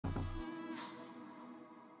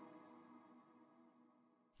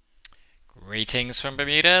Greetings from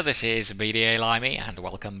Bermuda, this is BDA Limey and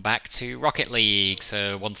welcome back to Rocket League.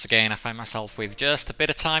 So once again I find myself with just a bit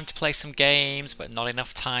of time to play some games but not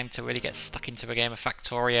enough time to really get stuck into a game of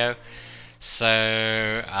Factorio. So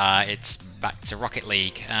it's back to Rocket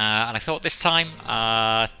League and I thought this time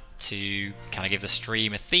to kind of give the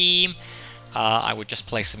stream a theme, I would just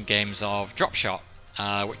play some games of Dropshot.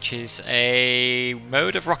 Which is a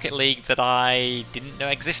mode of Rocket League that I didn't know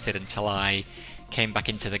existed until I came back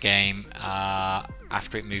into the game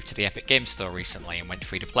after it moved to the Epic Games Store recently and went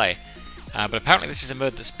free to play. But apparently this is a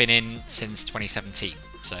mode that's been in since 2017,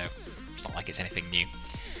 so it's not like it's anything new.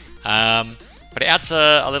 But it adds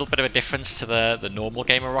a little bit of a difference to the normal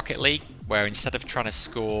game of Rocket League, where instead of trying to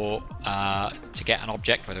score to get an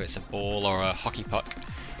object, whether it's a ball or a hockey puck,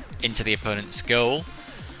 into the opponent's goal,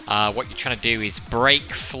 what you're trying to do is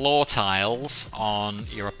break floor tiles on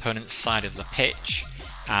your opponent's side of the pitch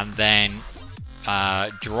and then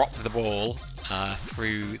drop the ball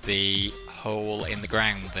through the hole in the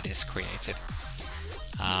ground that is created.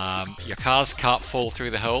 Your cars can't fall through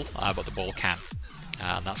the hole, but the ball can.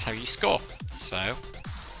 And that's how you score. So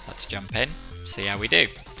let's jump in, see how we do.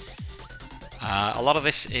 A lot of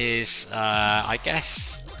this is, I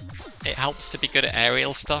guess, it helps to be good at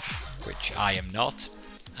aerial stuff, which I am not.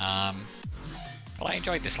 But I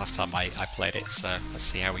enjoyed this last time I played it, so let's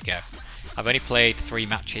see how we go. I've only played 3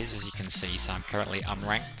 matches, as you can see, so I'm currently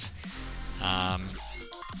unranked.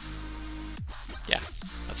 Yeah,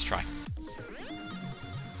 let's try.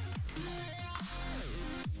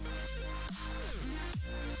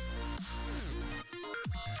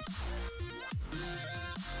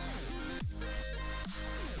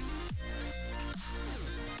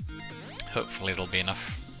 Hopefully there'll be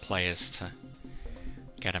enough players to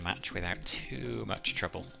get a match without too much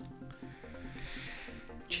trouble,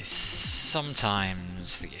 which is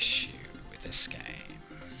sometimes the issue with this game.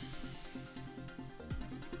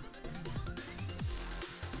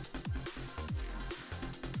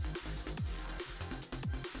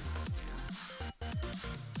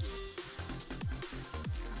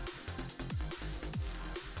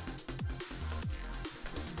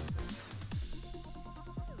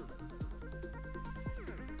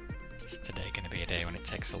 Is today going to be a day when it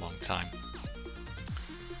takes a long time?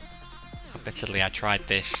 Admittedly, I tried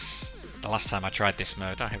this, the last time I tried this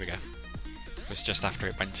mode, oh here we go, it was just after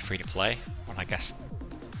it went to free to play, when I guess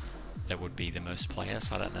there would be the most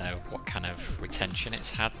players. I don't know what kind of retention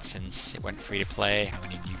it's had since it went free to play, how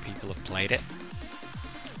many new people have played it,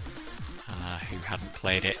 who hadn't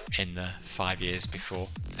played it in the 5 years before.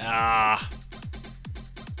 Now,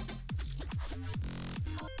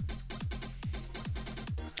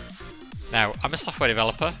 I'm a software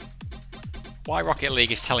developer. Why Rocket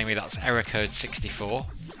League is telling me that's error code 64,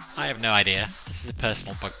 I have no idea. This is a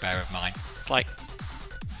personal bugbear of mine. It's like,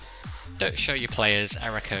 don't show your players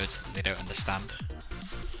error codes that they don't understand.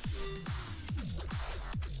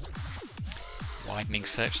 Widening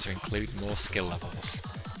search to include more skill levels.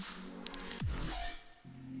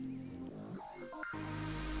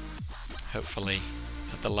 Hopefully,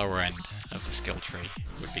 at the lower end of the skill tree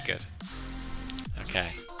would be good. Okay.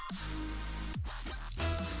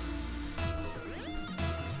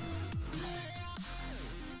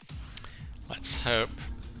 Let's hope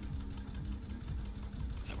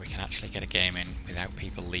that we can actually get a game in without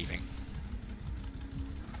people leaving.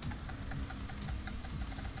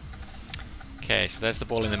 Okay, so there's the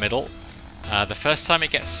ball in the middle. The first time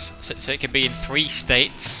it gets, so it can be in 3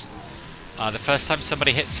 states. The first time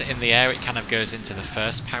somebody hits it in the air, it kind of goes into the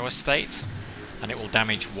first power state, and it will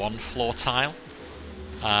damage 1 floor tile.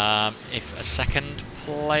 If a second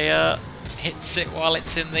player hits it while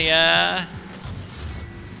it's in the air,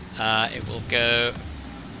 it will go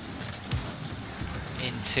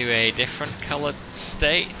into a different coloured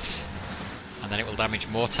state, and then it will damage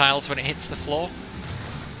more tiles when it hits the floor.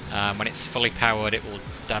 When it's fully powered, it will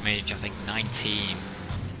damage, I think, 19.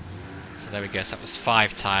 So there we go, so that was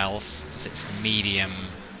 5 tiles. It's its medium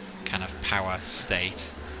kind of power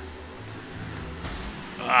state.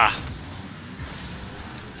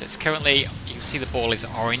 So it's currently, you can see the ball is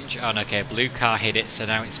orange. Oh, no, okay, blue car hit it, so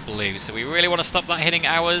now it's blue. So we really want to stop that hitting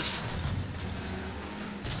ours.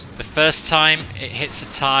 The first time it hits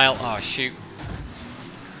a tile, oh shoot.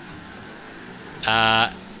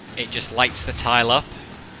 It just lights the tile up,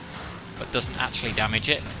 but doesn't actually damage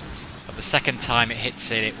it. But the second time it hits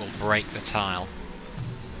it, it will break the tile.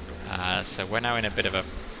 So we're now in a bit of a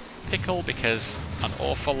pickle because an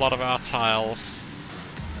awful lot of our tiles...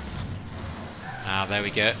 there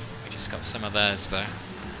we go. We just got some of theirs though.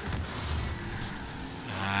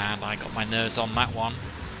 And I got my nose on that one.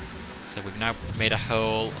 So we've now made a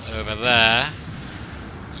hole over there.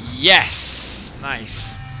 Yes!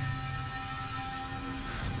 Nice.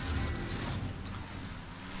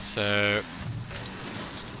 So,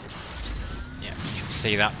 yeah, you can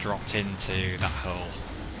see that dropped into that hole.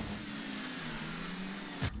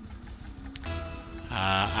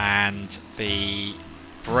 And the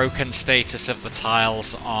broken status of the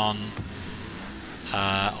tiles on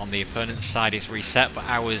the opponent's side is reset, but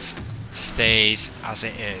ours stays as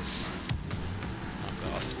it is. Oh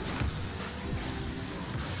god.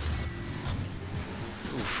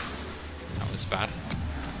 Oof. That was bad.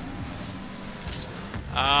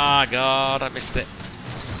 Ah god, I missed it.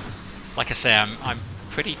 Like I say, I'm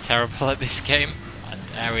pretty terrible at this game, and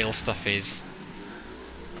aerial stuff is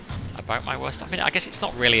about my worst. I mean, I guess it's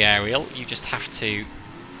not really aerial, you just have to...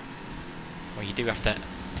 Well, you do have to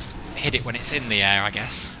hit it when it's in the air, I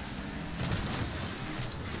guess.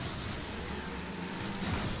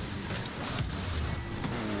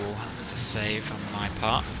 Ooh, that was a save on my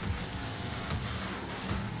part.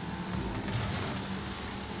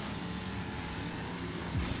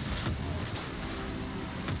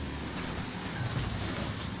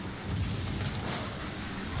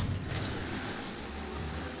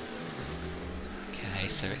 Okay,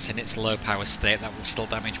 so it's in its low power state, that will still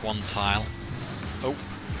damage one tile. Oh.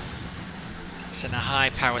 It's in a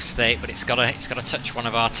high power state, but it's gotta touch one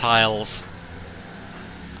of our tiles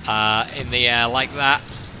in the air like that.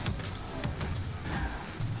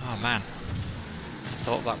 Oh man, I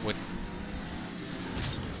thought that would.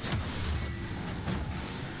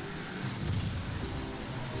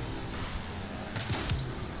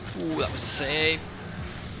 Ooh, that was a save.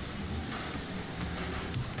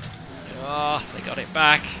 Oh, they got it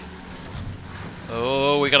back.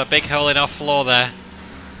 Oh, we got a big hole in our floor there.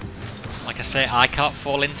 Like I say, I can't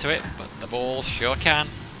fall into it, but the ball sure can.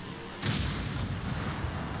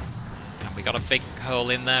 And we got a big hole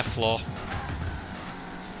in their floor.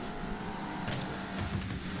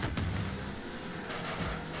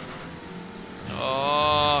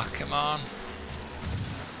 Oh, come on.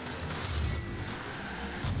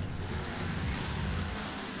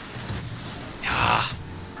 Ah.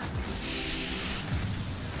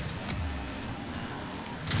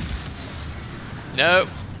 No.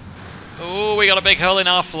 Oh, we got a big hole in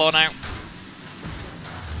our floor now.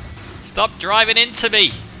 Stop driving into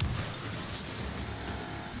me.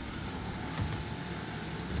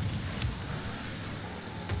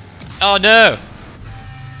 Oh no.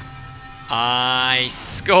 I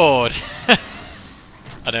scored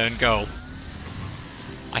an own goal.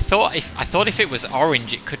 I thought if it was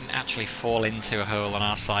orange it couldn't actually fall into a hole on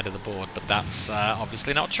our side of the board, but that's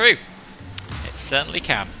obviously not true. It certainly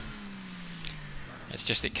can. It's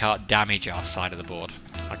just it can't damage our side of the board.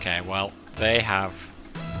 Okay, well, they have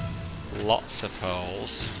lots of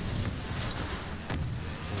holes.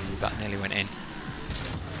 Ooh, that nearly went in.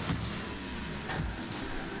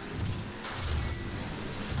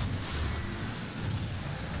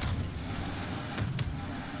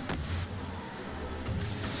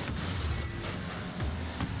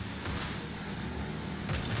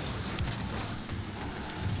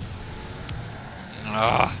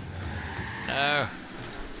 Oh, no.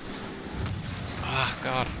 Oh,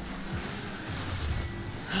 God.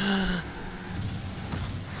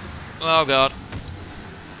 Oh, God.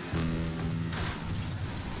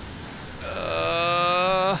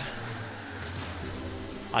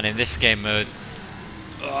 And in this game mode,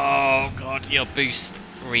 oh, God, your boost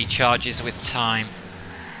recharges with time.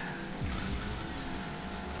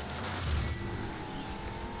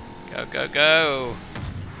 Go, go, go.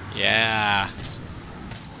 Yeah.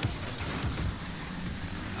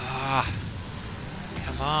 Ah.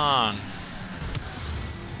 Come on.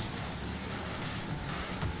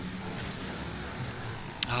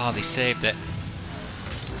 Oh, they saved it.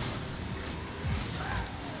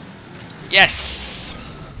 Yes!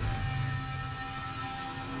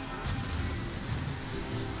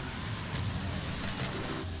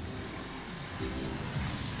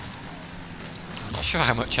 I'm not sure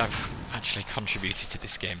how much I've actually contributed to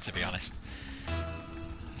this game, to be honest.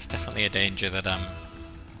 It's definitely a danger that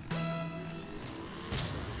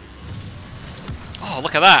oh,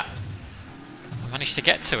 look at that! I managed to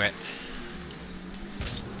get to it.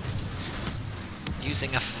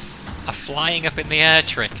 Using a flying up in the air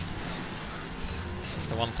trick. This is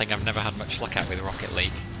the one thing I've never had much luck at with Rocket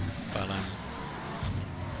League. But,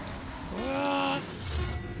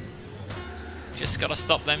 just gotta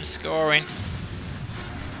stop them scoring.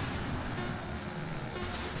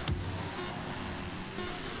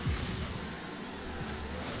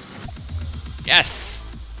 Yes!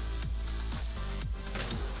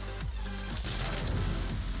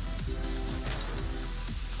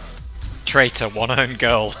 Traitor, one own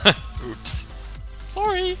goal. Oops.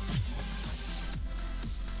 Sorry.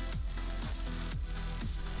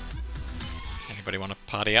 Anybody want to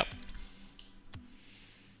party up?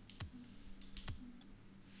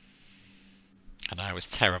 And I was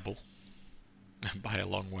terrible. By a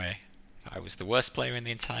long way. I was the worst player in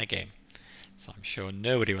the entire game. So I'm sure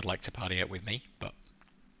nobody would like to party up with me, but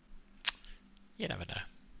you never know.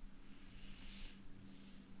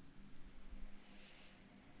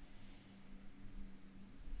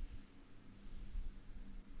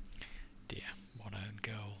 Dear, one own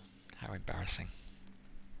goal. How embarrassing.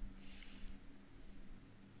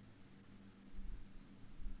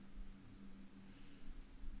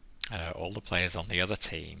 All the players on the other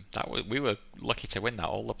team. We were lucky to win that.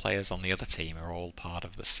 All the players on the other team are all part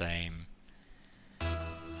of the same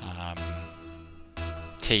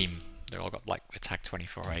team. They've all got like the tag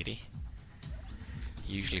 2480.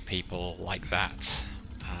 Usually people like that.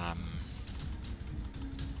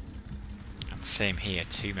 And same here,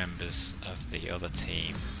 2 members of the other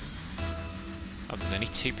team. Oh, there's only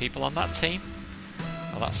 2 people on that team?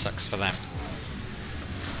 Oh, that sucks for them.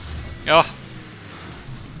 Oh!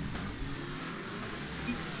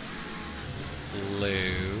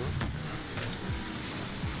 Blue.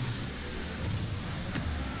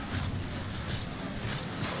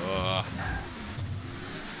 Oh.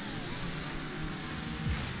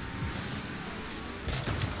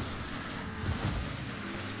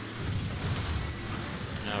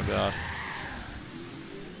 Oh god.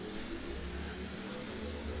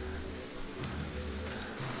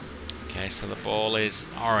 Okay, so the ball is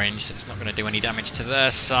orange, so it's not going to do any damage to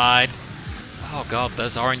their side. Oh god,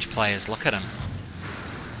 those orange players, look at them.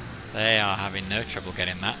 They are having no trouble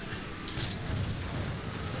getting that.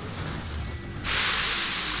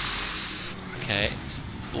 Okay, it's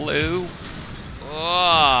blue.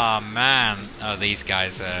 Oh man. Oh, these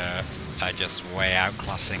guys are just way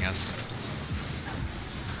outclassing us.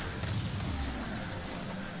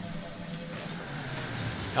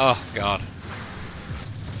 Oh god.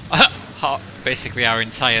 Basically our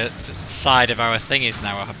entire side of our thing is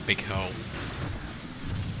now a big hole.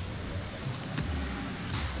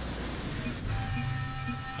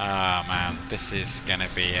 Ah man, this is gonna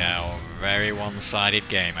be a very one-sided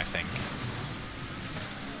game, I think.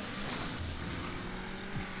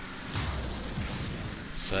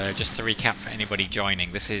 So just to recap for anybody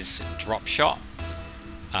joining, this is Dropshot.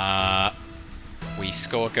 We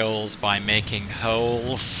score goals by making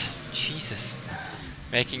holes. Jesus.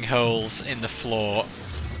 Making holes in the floor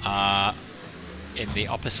in the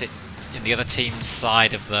other team's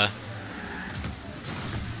side of the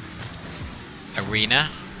arena.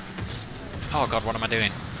 Oh god, what am I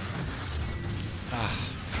doing?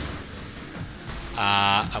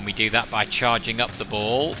 And we do that by charging up the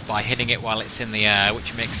ball, by hitting it while it's in the air,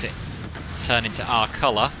 which makes it turn into our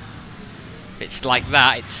colour. If it's like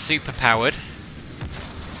that, it's super powered,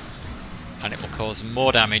 and it will cause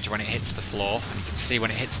more damage when it hits the floor. And you can see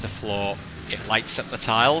when it hits the floor, it lights up the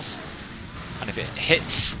tiles, and if it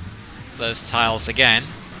hits those tiles again,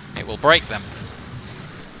 it will break them.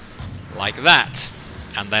 Like that.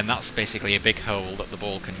 And then that's basically a big hole that the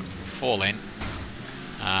ball can fall in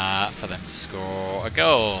for them to score a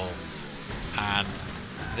goal. And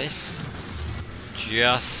this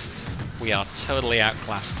we are totally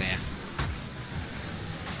outclassed here.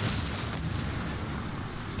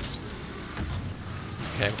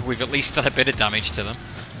 Okay, we've at least done a bit of damage to them.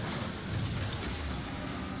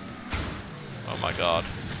 Oh my god.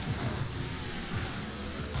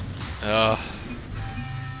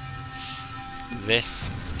 This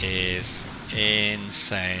is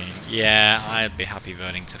insane. Yeah, I'd be happy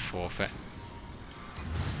voting to forfeit.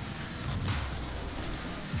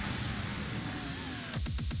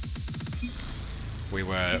 We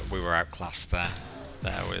were outclassed there.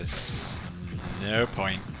 There was no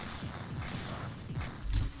point.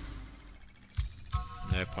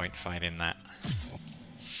 No point fighting that.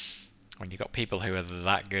 When you've got people who are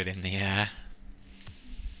that good in the air.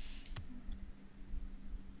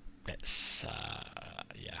 It's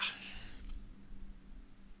yeah.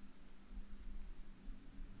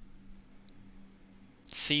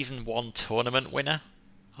 Season 1 tournament winner?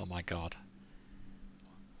 Oh my god.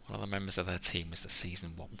 One of the members of their team was the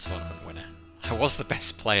Season 1 tournament winner. I was the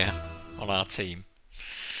best player on our team,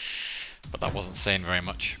 but that wasn't saying very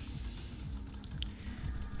much.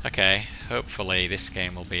 Okay, hopefully this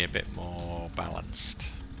game will be a bit more balanced.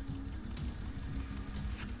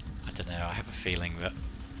 I don't know, I have a feeling that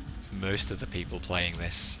most of the people playing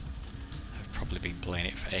this have probably been playing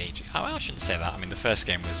it for ages. Oh, I shouldn't say that. I mean, the first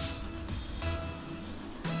game was...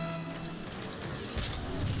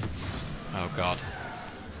 Oh god.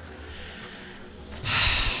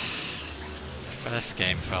 First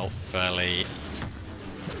game felt fairly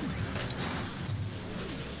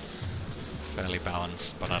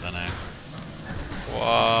balanced, but I don't know.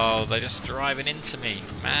 Whoa, they're just driving into me,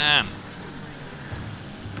 man.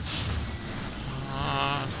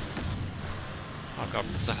 Oh god,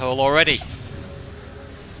 there's a hole already.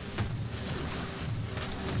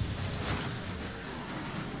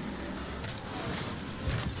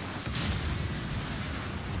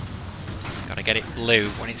 Gotta get it blue.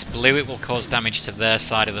 When it's blue, it will cause damage to their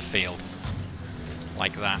side of the field.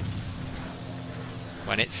 Like that.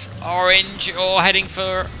 When it's orange or heading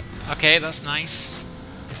for... Okay, that's nice.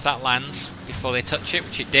 If that lands before they touch it,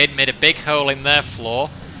 which it did, made a big hole in their floor.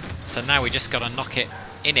 So now we just gotta knock it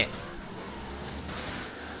in it.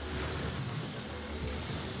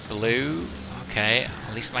 Blue. Okay,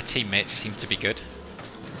 at least my teammates seem to be good.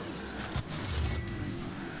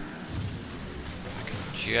 I can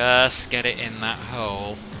just get it in that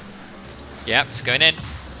hole. Yep, it's going in.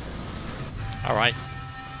 Alright.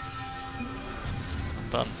 I'm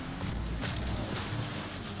done.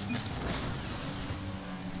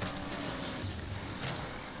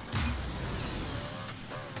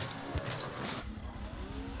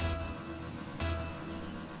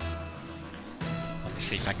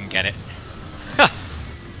 See if I can get it.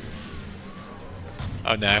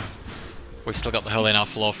 Oh no. We've still got the hole in our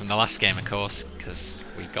floor from the last game, of course, because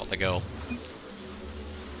we got the goal.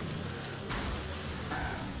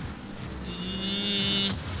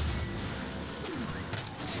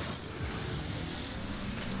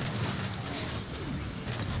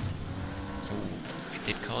 Ooh, it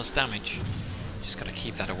did cause damage. Just got to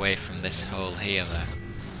keep that away from this hole here, though.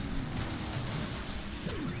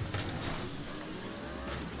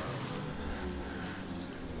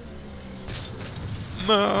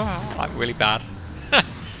 I'm really bad.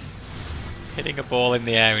 Hitting a ball in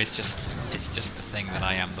the air is just the thing that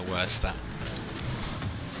I am the worst at.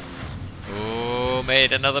 Oh,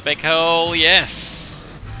 made another big hole, yes!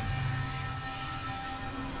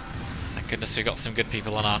 Thank goodness we got some good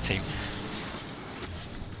people on our team.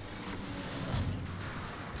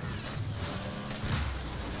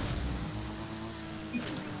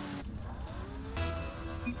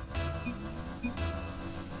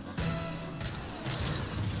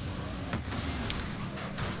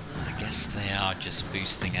 They are just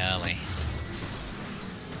boosting early.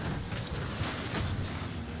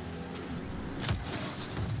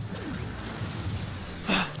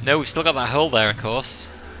 No, we've still got that hole there, of course.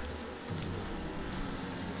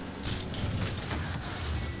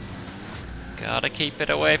 Gotta keep it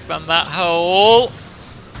away from that hole.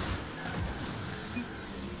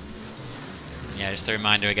 Yeah, just a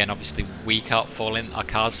reminder again, obviously we can't fall in, our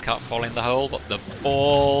cars can't fall in the hole, but the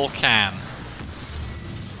ball can.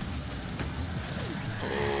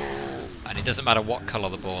 And it doesn't matter what colour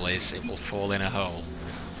the ball is, it will fall in a hole.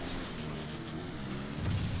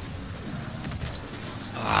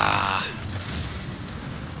 Ah.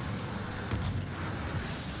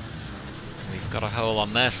 We've got a hole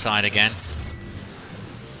on their side again.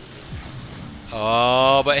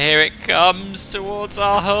 Oh, but here it comes towards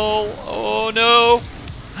our hole. Oh no!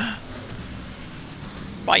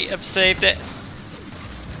 Might have saved it.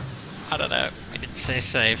 I don't know. I didn't say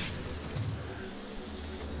save.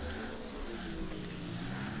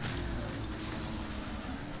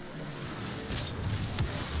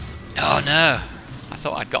 Oh no! I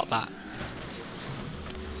thought I'd got that.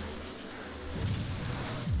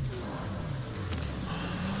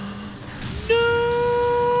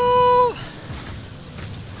 No!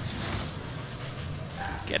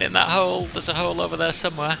 Get in that hole. There's a hole over there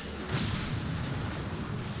somewhere.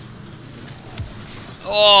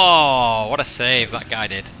 Oh, what a save that guy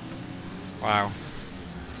did. Wow.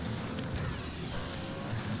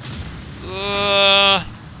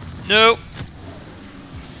 Nope.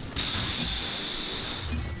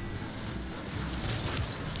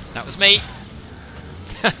 That was me.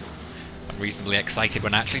 I'm reasonably excited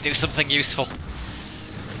when I actually do something useful.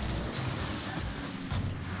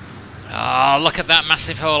 Oh, look at that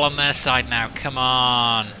massive hole on their side now. Come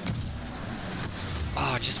on.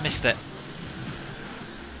 Oh, I just missed it.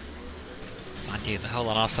 Mind you, the hole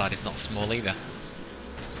on our side is not small either.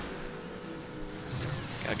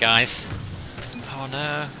 Go, guys. Oh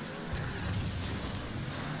no.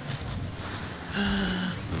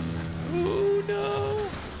 Oh no.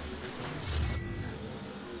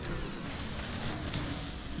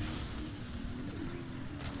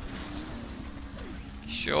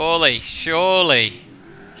 Surely, surely,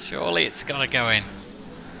 surely it's gotta go in.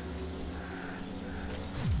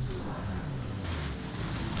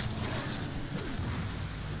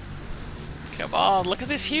 Come on, look at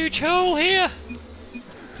this huge hole here.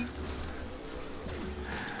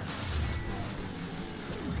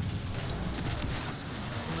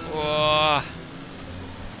 Oh.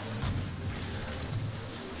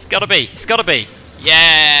 It's gotta be. It's gotta be.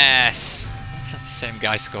 Yes! Same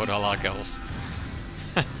guy scored all our goals.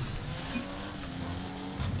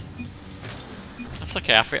 That's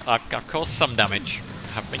okay, I feel I've caused some damage.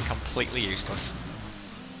 I haven't been completely useless.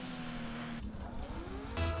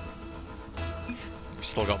 We've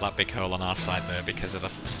still got that big hole on our side there because of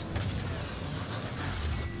the...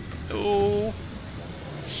 Oh!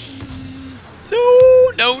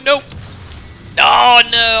 No! No, no! Oh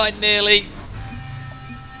no, I nearly...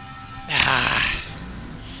 Ah,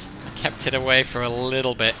 I kept it away for a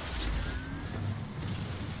little bit.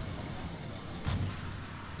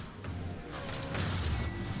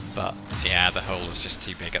 But yeah, the hole was just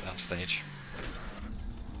too big at that stage.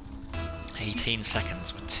 18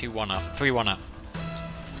 seconds, we're 2-1 up, 3-1 up.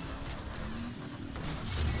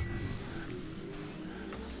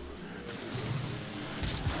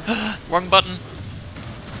 Wrong button.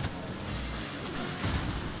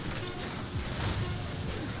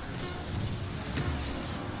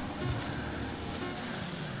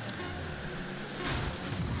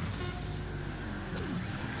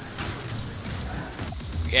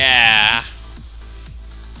 Yeah.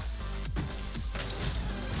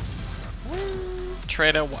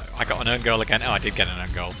 Trader, I got an own goal again. Oh, I did get an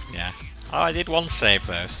own goal. Yeah. Oh, I did one save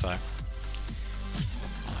though, so I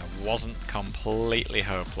wasn't completely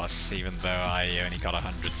hopeless, even though I only got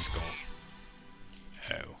 100 score.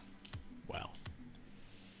 Oh, well.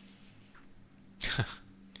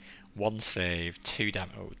 One save, 2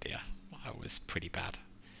 damage. Oh dear, I was pretty bad.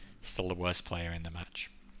 Still the worst player in the match.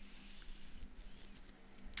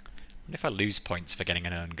 What if I lose points for getting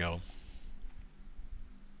an own goal?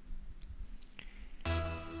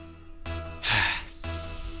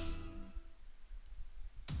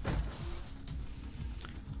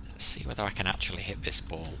 Let's see whether I can actually hit this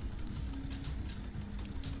ball.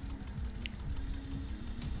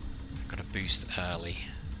 I've got to boost early.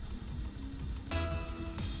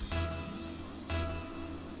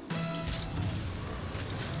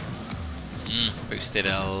 Boosted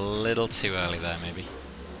a little too early there, maybe.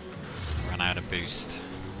 Ran out of boost.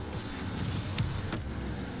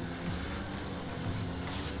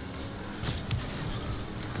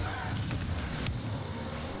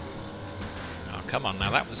 Oh, come on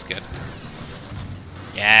now, that was good.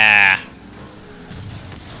 Yeah!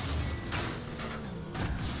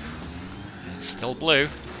 It's still blue.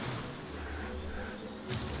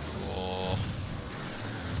 Oh.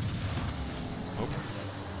 Oh.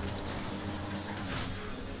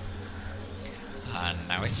 And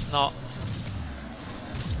now it's not.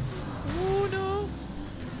 Oh no!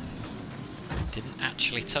 Didn't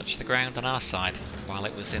actually touch the ground on our side while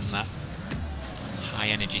it was in that high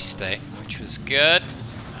energy state, which was good.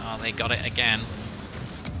 Oh, they got it again.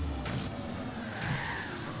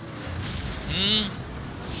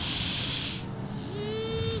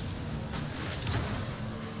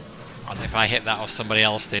 And if I hit that or somebody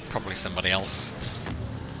else did, probably somebody else.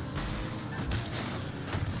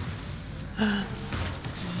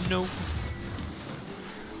 No.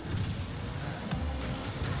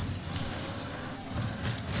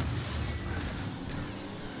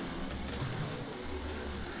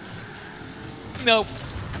 Nope.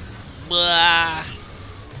 Blah.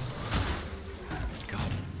 God,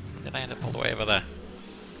 how did I end up all the way over there?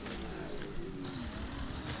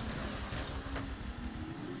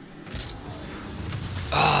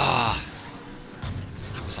 Ah,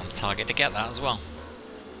 I was on target to get that as well.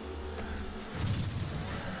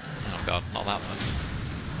 Oh God, not that one.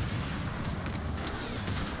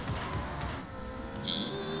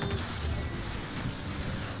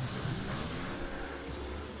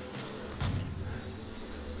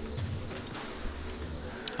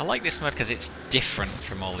 I like this mode because it's different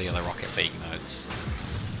from all the other Rocket League modes.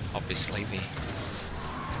 Obviously the...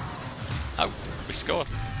 Oh, we scored.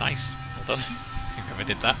 Nice. Well done. Whoever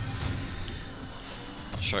did that.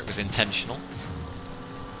 Not sure it was intentional.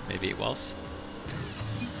 Maybe it was.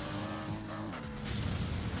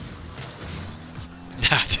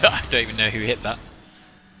 I don't even know who hit that.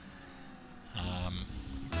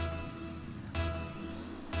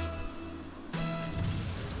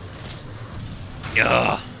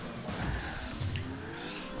 Ugh.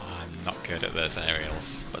 I'm not good at those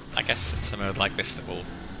aerials, but I guess it's a mode like this that will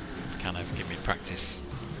kind of give me practice.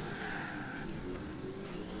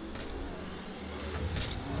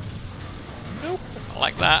 Nope, not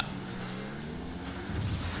like that.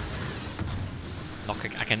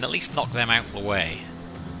 I can at least knock them out of the way.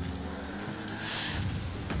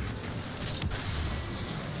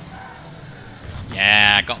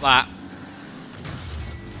 Yeah, I got that.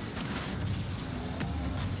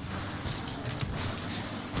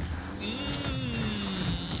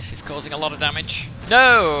 causing a lot of damage.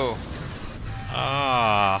 No!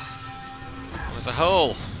 Ah, there was a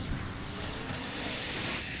hole.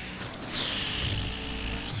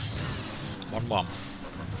 One.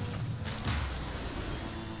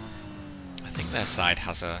 I think their side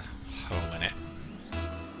has a hole in it.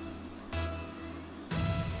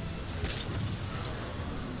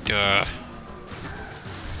 Duh.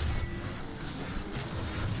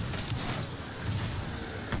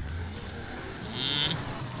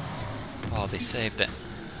 Oh, they saved it.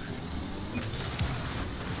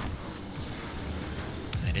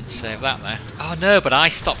 They didn't save that there. Oh no, but I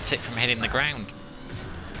stopped it from hitting the ground.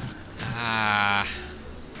 Ah.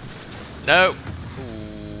 No.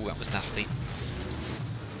 Ooh, that was nasty.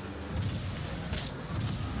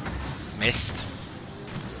 Missed.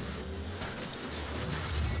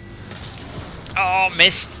 Oh,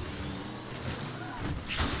 missed.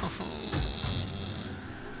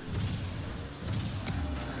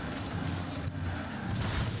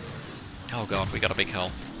 Oh god, we got a big hole.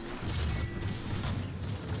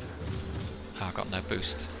 Oh, I got no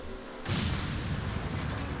boost.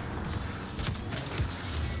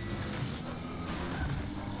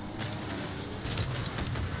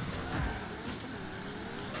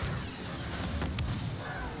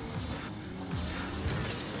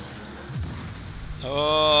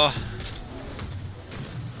 Oh.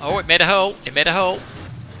 Oh, it made a hole. It made a hole.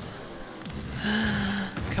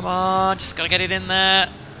 Come on, just gotta get it in there.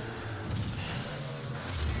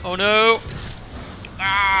 Oh no!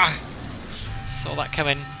 Ah! Saw that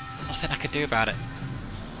coming. Nothing I could do about it.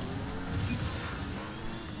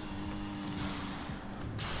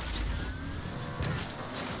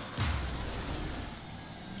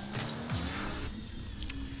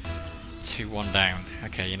 Two, 1 down.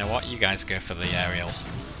 Okay, you know what? You guys go for the aerial.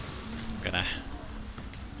 I'm gonna.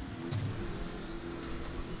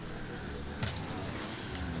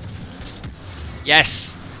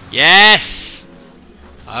 Yes! Yes!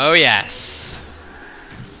 Oh yes!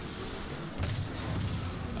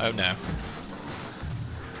 Oh no.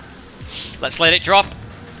 Let's let it drop!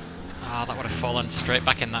 Ah, that would have fallen straight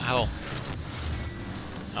back in that hole.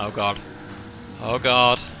 Oh god. Oh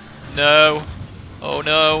god. No! Oh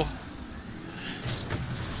no!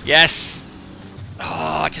 Yes!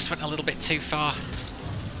 Oh, I just went a little bit too far.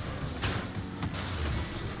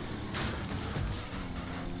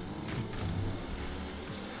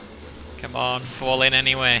 Come on, fall in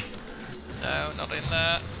anyway. No, not in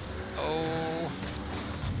there. Oh.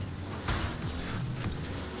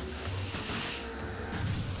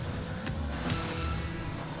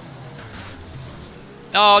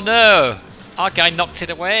 Oh no! Our guy knocked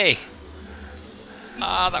it away.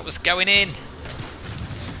 Ah, that was going in.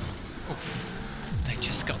 Oof. They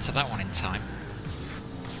just got to that one in time.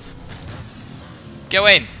 Go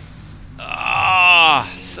in!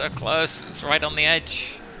 Ah, so close. It was right on the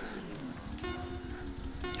edge.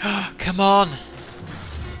 Come on!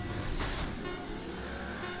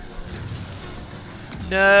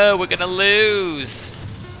 No, we're gonna lose!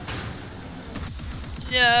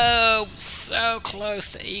 No! So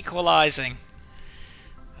close to equalising.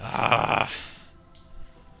 Ah.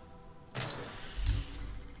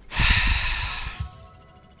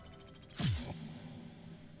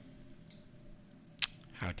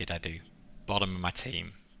 How did I do? Bottom of my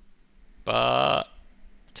team. But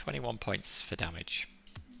 21 points for damage,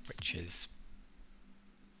 which is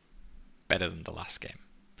better than the last game.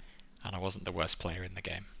 And I wasn't the worst player in the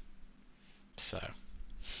game. So,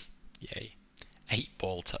 yay. 8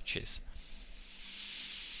 ball touches.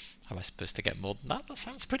 Am I supposed to get more than that? That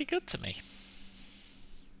sounds pretty good to me.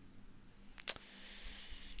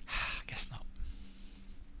 I guess not.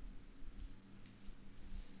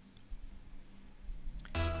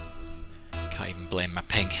 Can't even blame my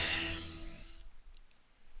ping.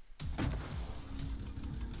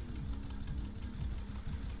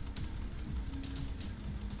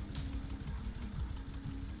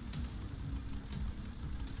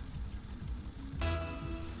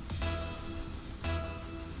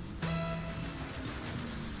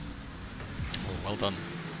 Well done.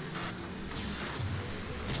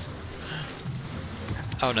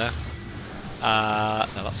 Oh no.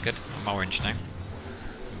 No, that's good. I'm orange now.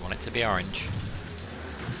 We want it to be orange.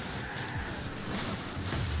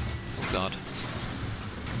 Oh god.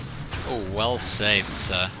 Oh, well saved,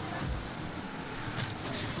 sir.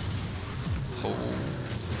 Oh.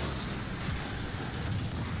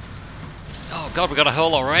 Oh god, we got a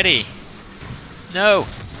hole already. No.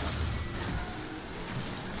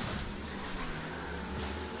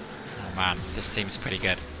 Oh man, this team's pretty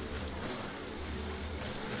good.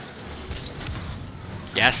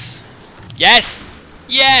 Yes! Yes!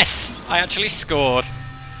 Yes! I actually scored!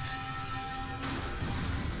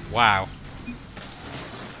 Wow.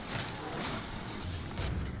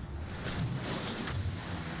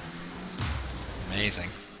 Amazing.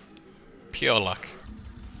 Pure luck.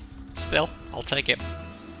 Still, I'll take it.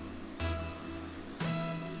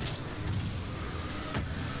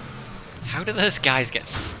 How do those guys get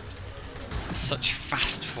such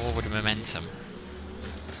fast forward momentum?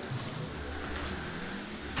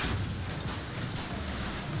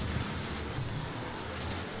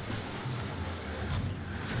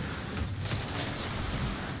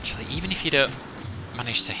 Actually, even if you don't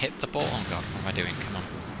manage to hit the ball... Oh god, what am I doing? Come on.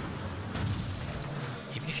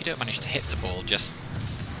 Even if you don't manage to hit the ball, just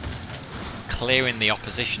clearing the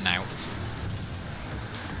opposition out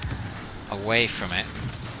away from it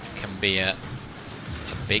can be a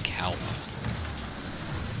big help.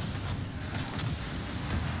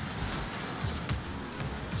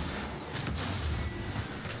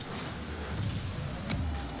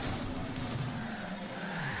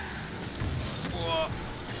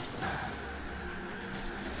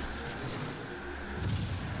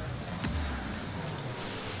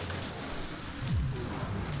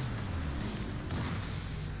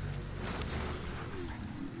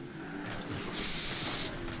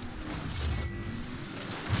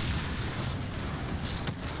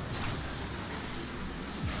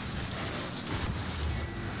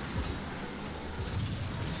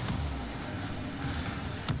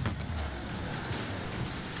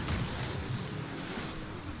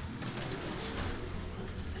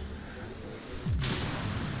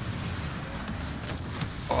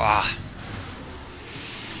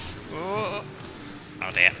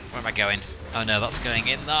 Oh dear, where am I going? Oh no, that's going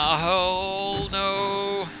in the hole!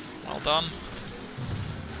 No! Well done.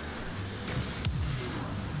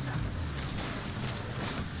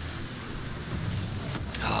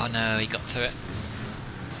 Oh no, he got to it.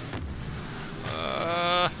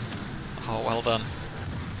 Oh, well done.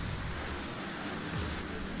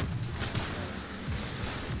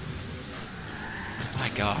 My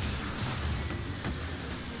god.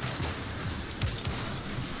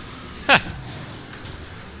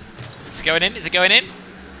 Is it going in? Is it going in?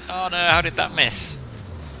 Oh no, how did that miss?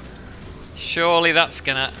 Surely that's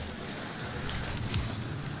gonna...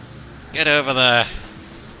 Get over there.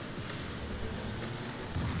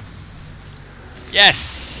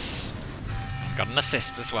 Yes! Got an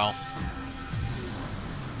assist as well.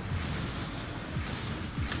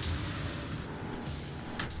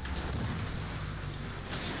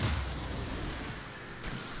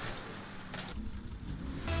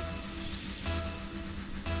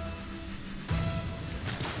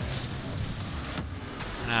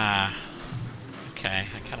 Ah, okay,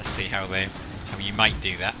 I kind of see how you might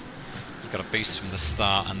do that. You've got a boost from the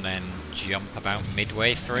start and then jump about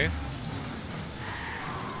midway through.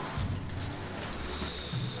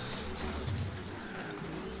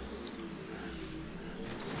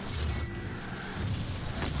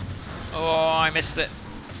 Oh, I missed it.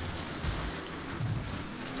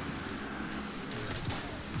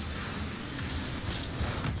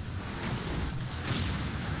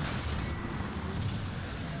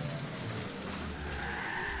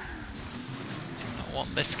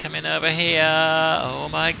 Want this coming over here. Oh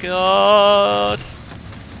my god.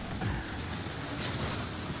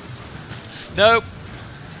 Nope.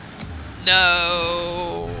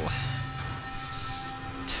 No.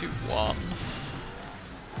 2-1.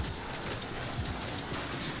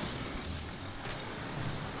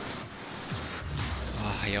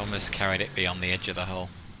 Oh, he almost carried it beyond the edge of the hole.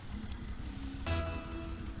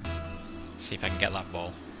 Let's see if I can get that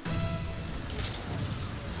ball.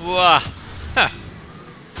 Wah! Ha!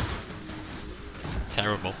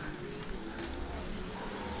 Terrible.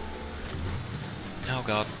 Oh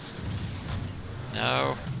god.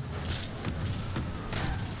 No.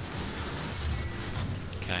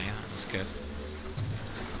 Okay, that was good.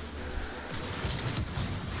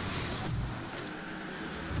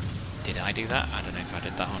 Did I do that? I don't know if I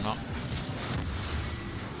did that or not.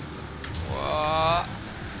 Whoa!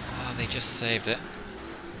 Oh, they just saved it.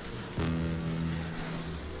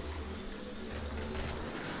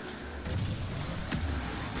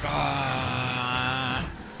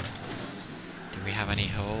 Do we have any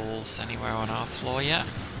holes anywhere on our floor yet?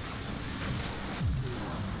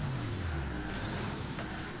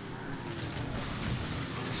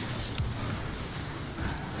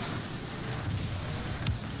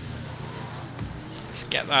 Let's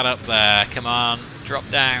get that up there. Come on, drop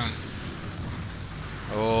down.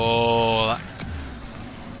 Oh, that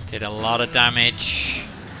did a lot of damage.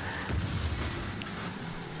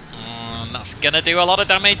 That's gonna do a lot of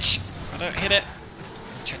damage. I don't hit it,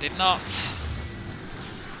 which I did not.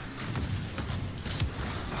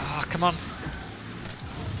 Oh, come on.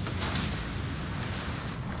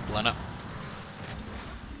 blown up.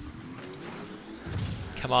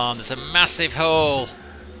 Come on, there's a massive hole.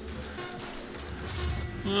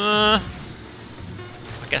 I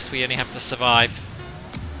guess we only have to survive.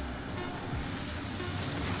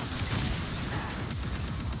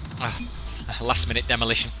 Last minute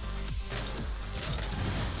demolition.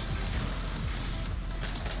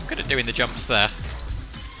 Good at doing the jumps there.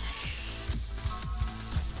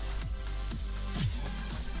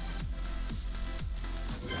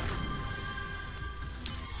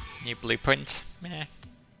 New blueprint. Meh.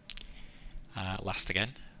 Last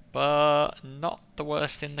again. But not the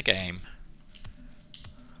worst in the game.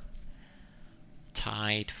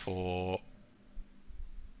 Tied for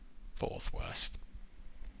 4th worst.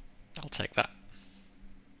 I'll take that.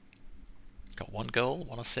 Got 1 goal,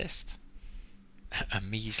 1 assist. A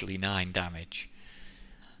measly 9 damage.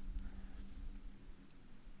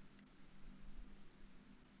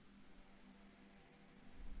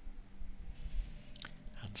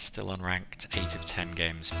 And still unranked, 8 of 10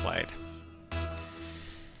 games played.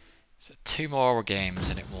 So 2 more games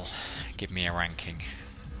and it will give me a ranking.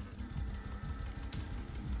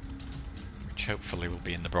 Which hopefully will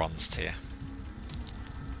be in the bronze tier.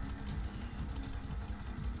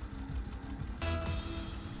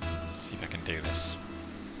 See if I can do this.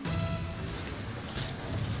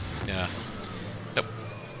 Yeah. Nope.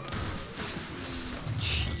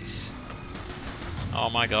 Jeez. Oh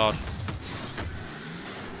my god.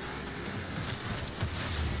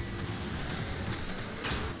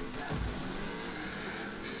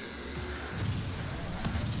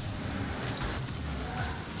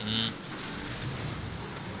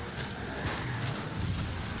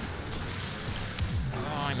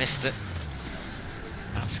 Oh, I missed it.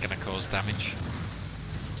 That's gonna cause damage.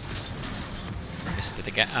 Missed it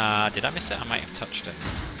again. Did I miss it? I might have touched it.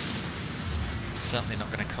 It's certainly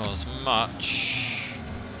not gonna cause much.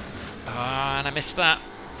 And I missed that.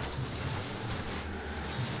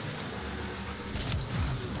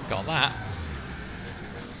 Got that.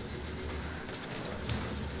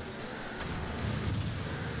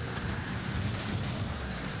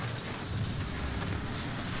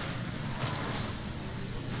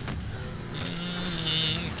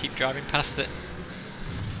 Keep driving past it.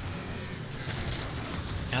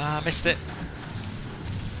 Missed it.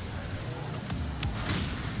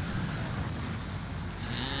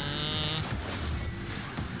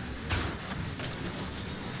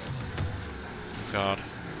 God.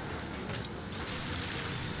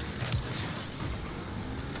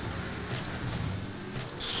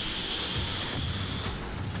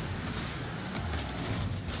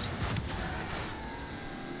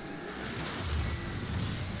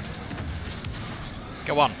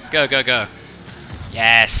 Go on, go, go, go.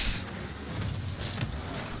 Yes!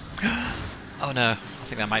 Oh no, I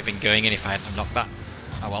think that might have been going in if I hadn't knocked that.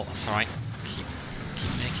 Oh well, that's alright. Keep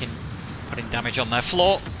putting damage on their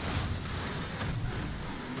floor.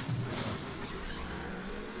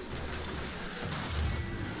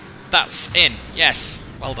 That's in, yes,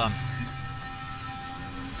 well done.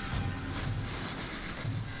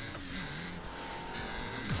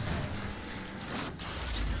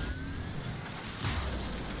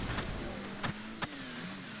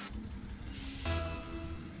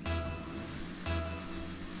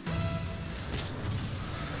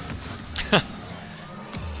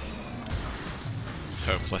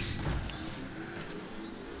 Hopeless.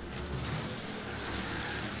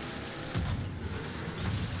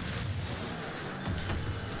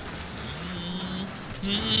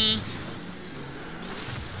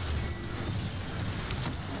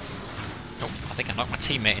 Oh, I think I knocked my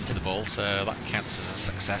teammate into the ball, so that counts as a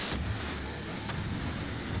success.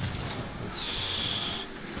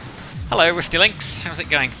 Hello, Rifty Links. How's it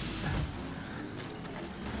going?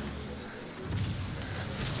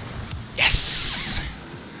 Yes!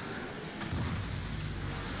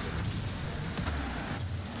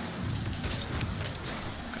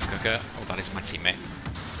 Go, go, go. Oh, that is my teammate.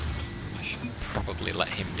 I should probably let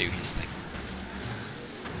him do his thing.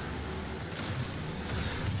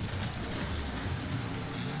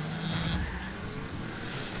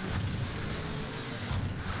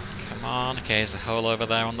 Come on. Okay, there's a hole over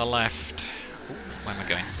there on the left. Ooh, where am I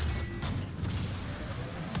going?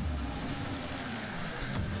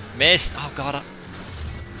 Missed! Oh god!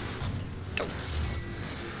 Oh.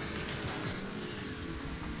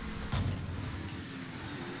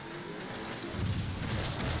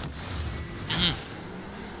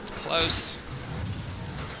 Close.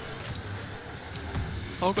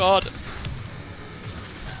 Oh god!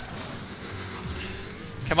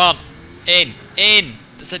 Come on! In! In!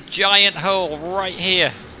 There's a giant hole right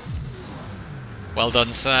here! Well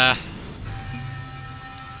done, sir.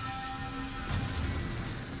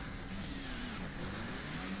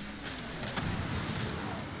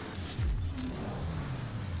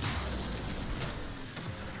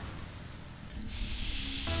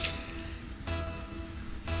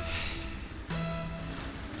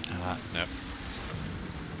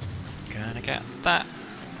 I get that?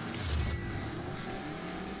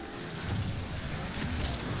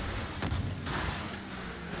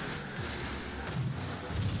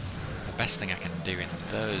 The best thing I can do in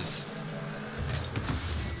those...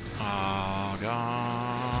 Oh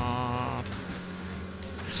god.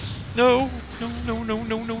 No! No, no, no,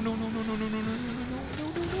 no, no, no, no, no, no, no, no, no, no,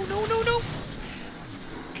 no, no, no, no.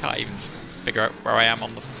 Can't even figure out where I am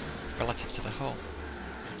on the relative to the hull.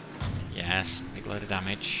 Yes, big load of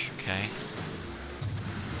damage. Okay.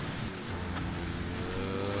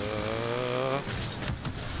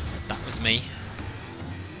 That was me.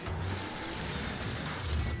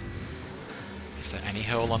 Is there any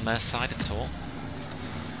hole on their side at all?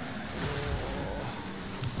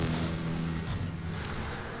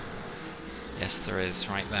 Yes, there is,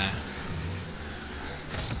 right there.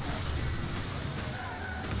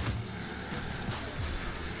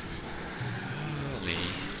 Holy.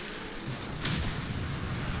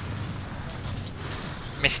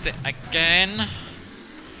 Missed it again.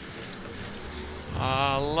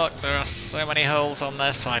 Oh, look, there are so many holes on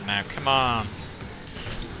their side now. Come on.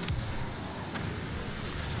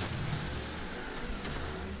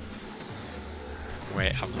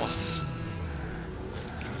 Wait, I've lost...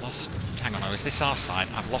 Hang on, is this our side?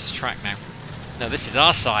 I've lost track now. No, this is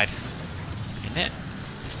our side. Isn't it?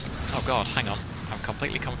 Oh god, hang on. I'm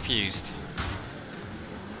completely confused.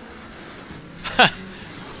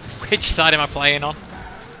 Which side am I playing on?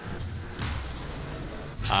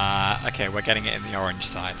 Okay, we're getting it in the orange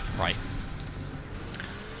side. Right.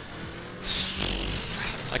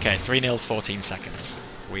 Okay, 3-0, 14 seconds.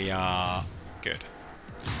 We are good.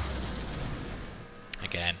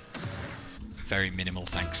 Again. Very minimal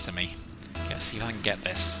thanks to me. Let's see if I can get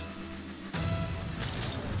this.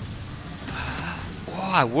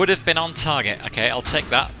 Oh, I would have been on target. Okay, I'll take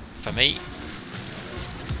that for me.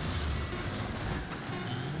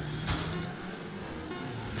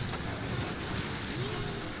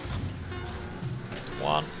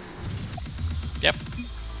 One. Yep.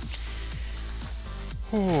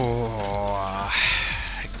 Ooh,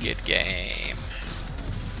 good game.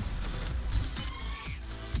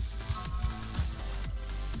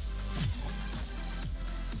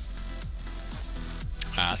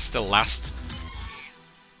 Still last.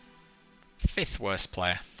 5th worst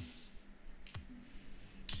player.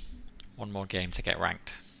 One more game to get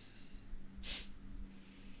ranked.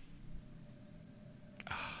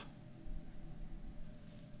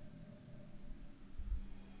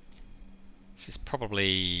 This is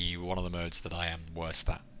probably one of the modes that I am worst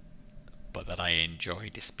at, but that I enjoy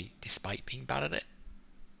despite being bad at it.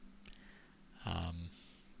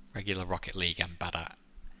 Regular Rocket League I'm bad at,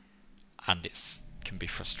 and it can be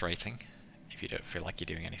frustrating if you don't feel like you're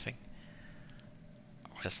doing anything.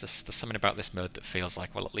 Whereas there's something about this mode that feels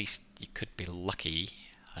like, well, at least you could be lucky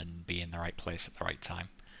and be in the right place at the right time.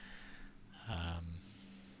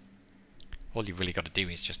 All you really got to do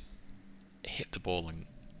is just hit the ball and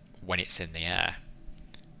when it's in the air,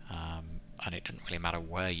 and it doesn't really matter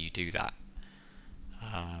where you do that.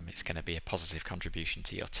 It's going to be a positive contribution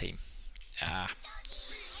to your team.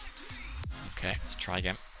 Okay, let's try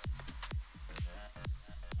again.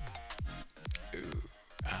 Ooh,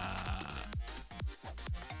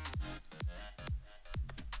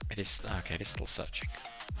 it is okay. It is still searching.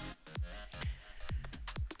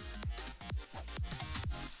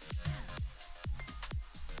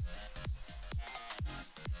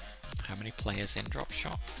 How many players in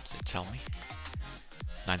Dropshot? Does it tell me?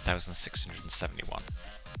 9,671.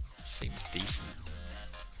 Seems decent.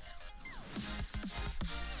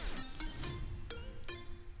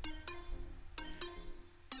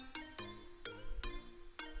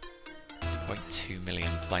 .2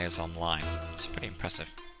 million players online. It's pretty impressive.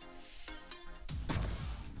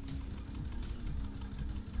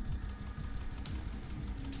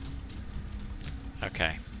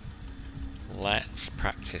 Okay. Let's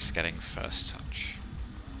practice getting first touch.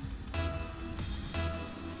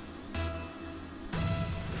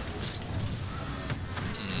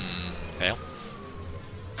 Fail.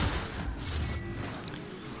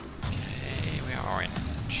 Okay, we are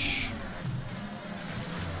orange.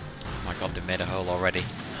 Oh my god, they made a hole already.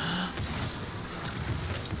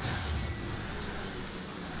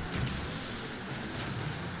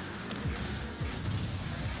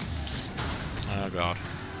 Oh god.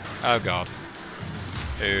 Oh god.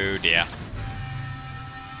 Oh dear.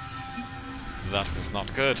 That was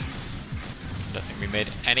not good. I don't think we made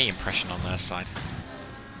any impression on their side.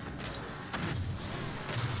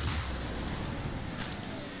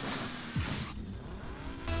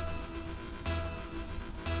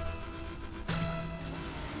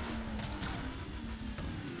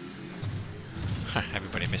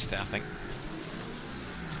 Everybody missed it, I think.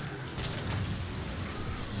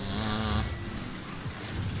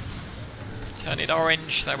 Turn it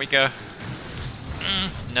orange. There we go.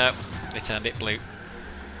 No, they turned it blue.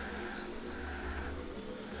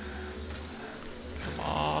 Come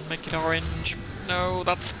on, make it orange. No,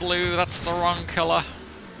 that's blue. That's the wrong colour.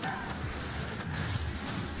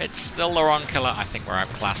 It's still the wrong colour. I think we're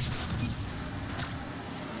outclassed.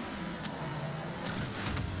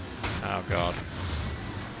 Oh god.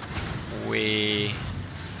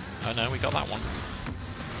 Oh no, we got that one.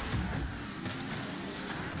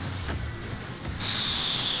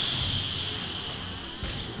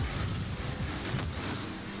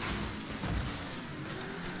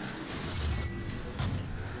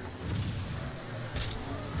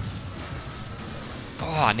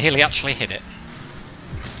 Oh, I nearly actually hit it.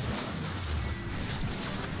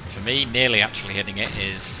 For me, nearly actually hitting it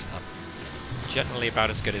is generally about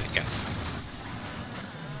as good as it gets.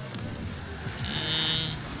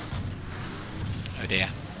 Oh dear.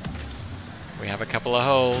 We have a couple of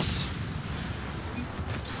holes.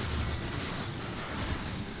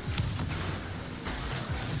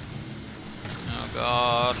 Oh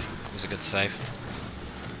god. That was a good save.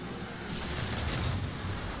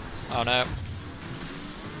 Oh no.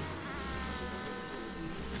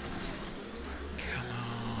 Come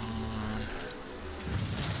on.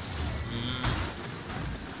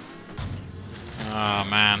 Oh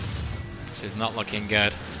man. This is not looking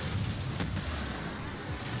good.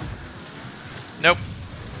 Nope.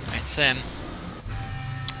 It's in.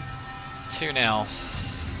 2-0.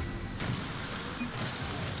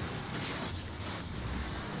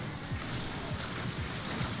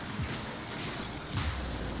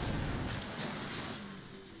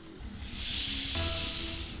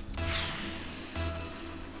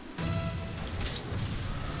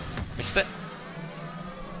 Missed it.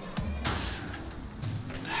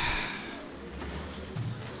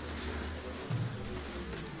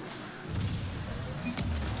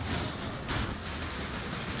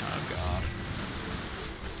 Oh god.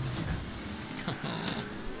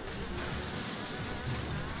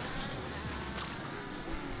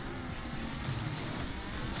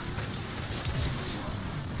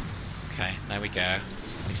 Okay, there we go. At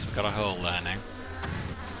least we've got a hole there now.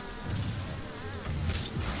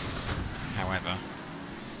 However,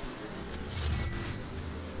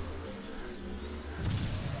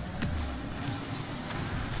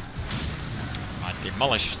 I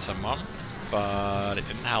demolished someone, but it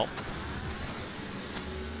didn't help.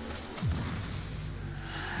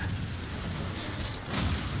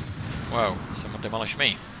 Whoa, someone demolished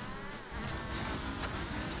me.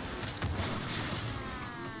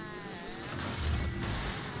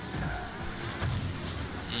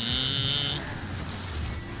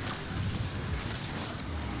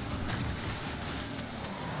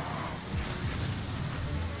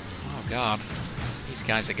 Oh god, these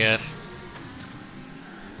guys are good.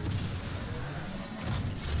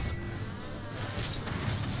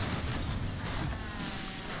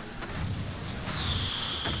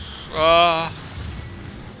 Oh.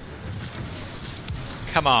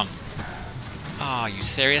 Come on. Oh, are you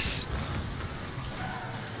serious?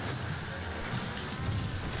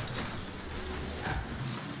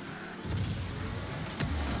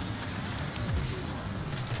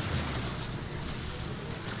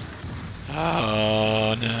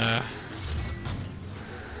 Oh no.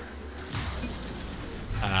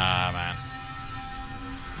 Ah man.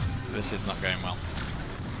 This is not going well.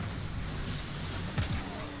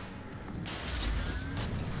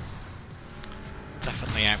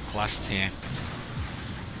 Definitely outclassed here.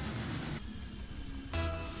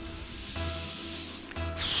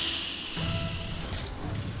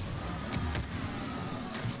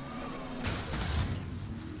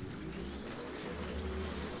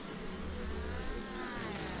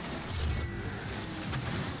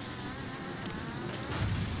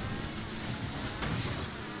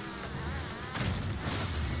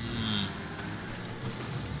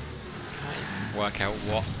 Work out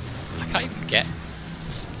what. I can't even get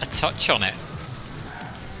a touch on it.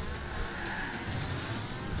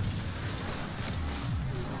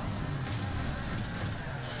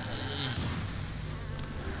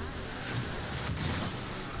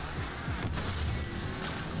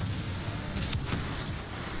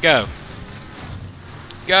 Go.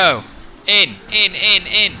 Go. In.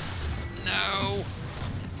 No.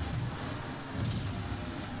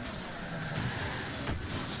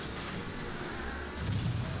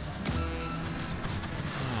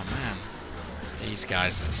 These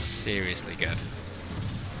guys are seriously good.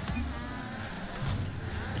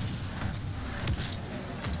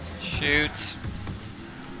 Shoot.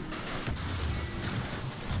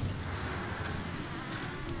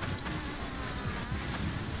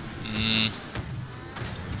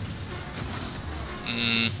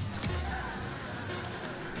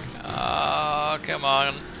 come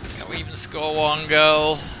on. Can we even score one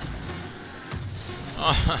goal?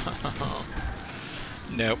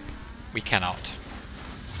 Nope, we cannot.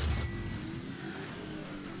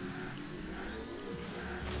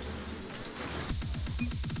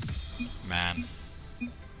 Man.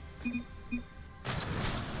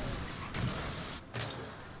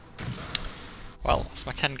 Well, it's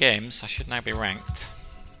my 10 games, I should now be ranked.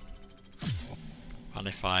 And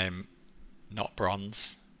if I'm not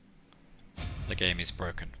bronze, the game is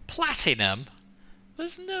broken. Platinum?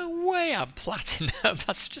 There's no way I'm platinum,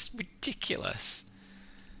 that's just ridiculous.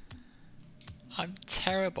 I'm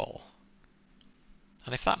terrible.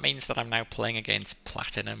 And if that means that I'm now playing against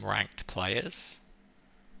platinum ranked players,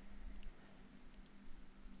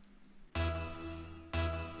 I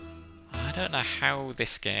don't know how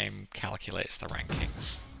this game calculates the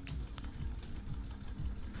rankings.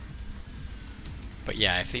 But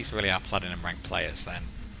yeah, if these really are platinum ranked players, then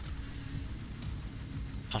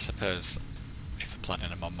I suppose if the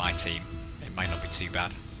platinum on my team, it might not be too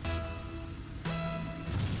bad.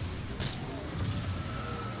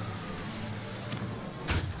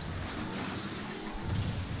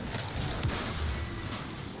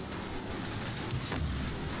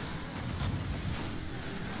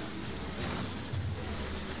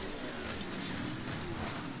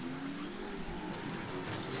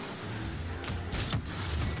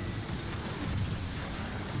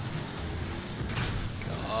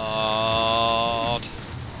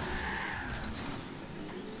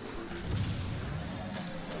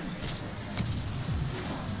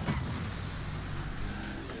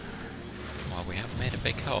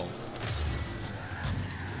 Big hole.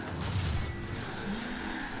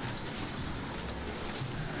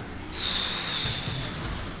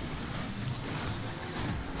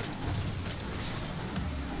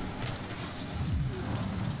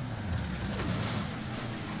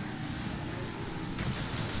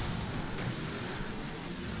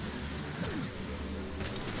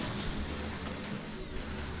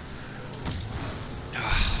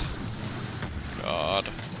 God.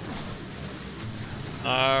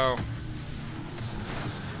 No.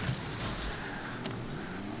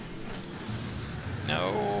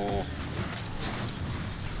 No.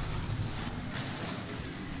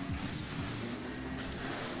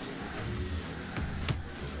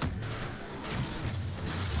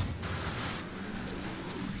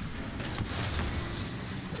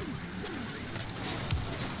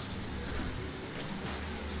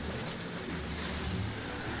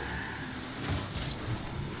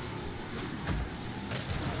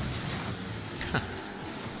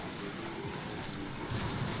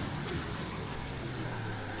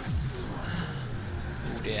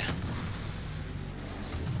 Dear.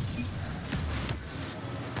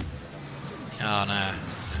 Oh no, I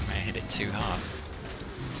may have hit it too hard.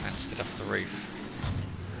 Bounced it off the roof.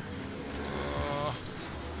 Oh.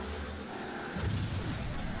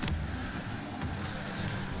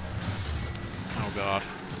 Oh god.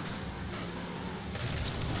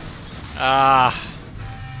 Ah.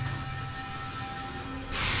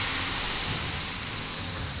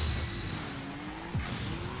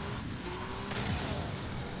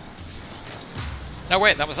 No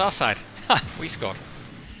wait, that was our side. Ha! We scored.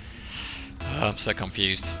 Oh, I'm so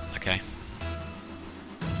confused. Okay.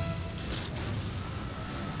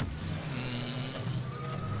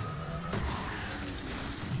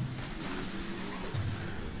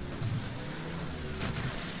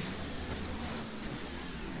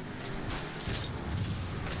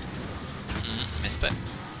 Missed it.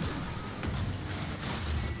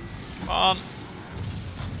 Come on.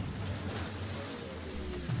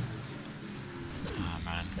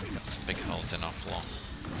 Some big holes in our floor.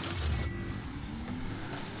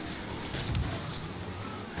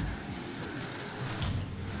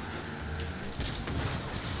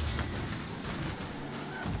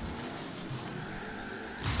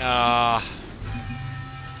 Ah,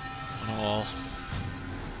 on all.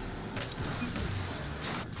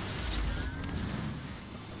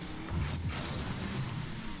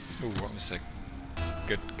 Ooh, what was a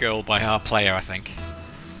good goal by our player, I think.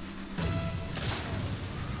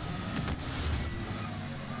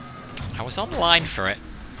 I was on line for it.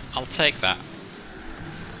 I'll take that.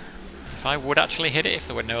 If I would actually hit it, if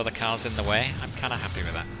there were no other cars in the way, I'm kind of happy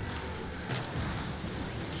with that.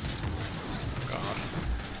 God.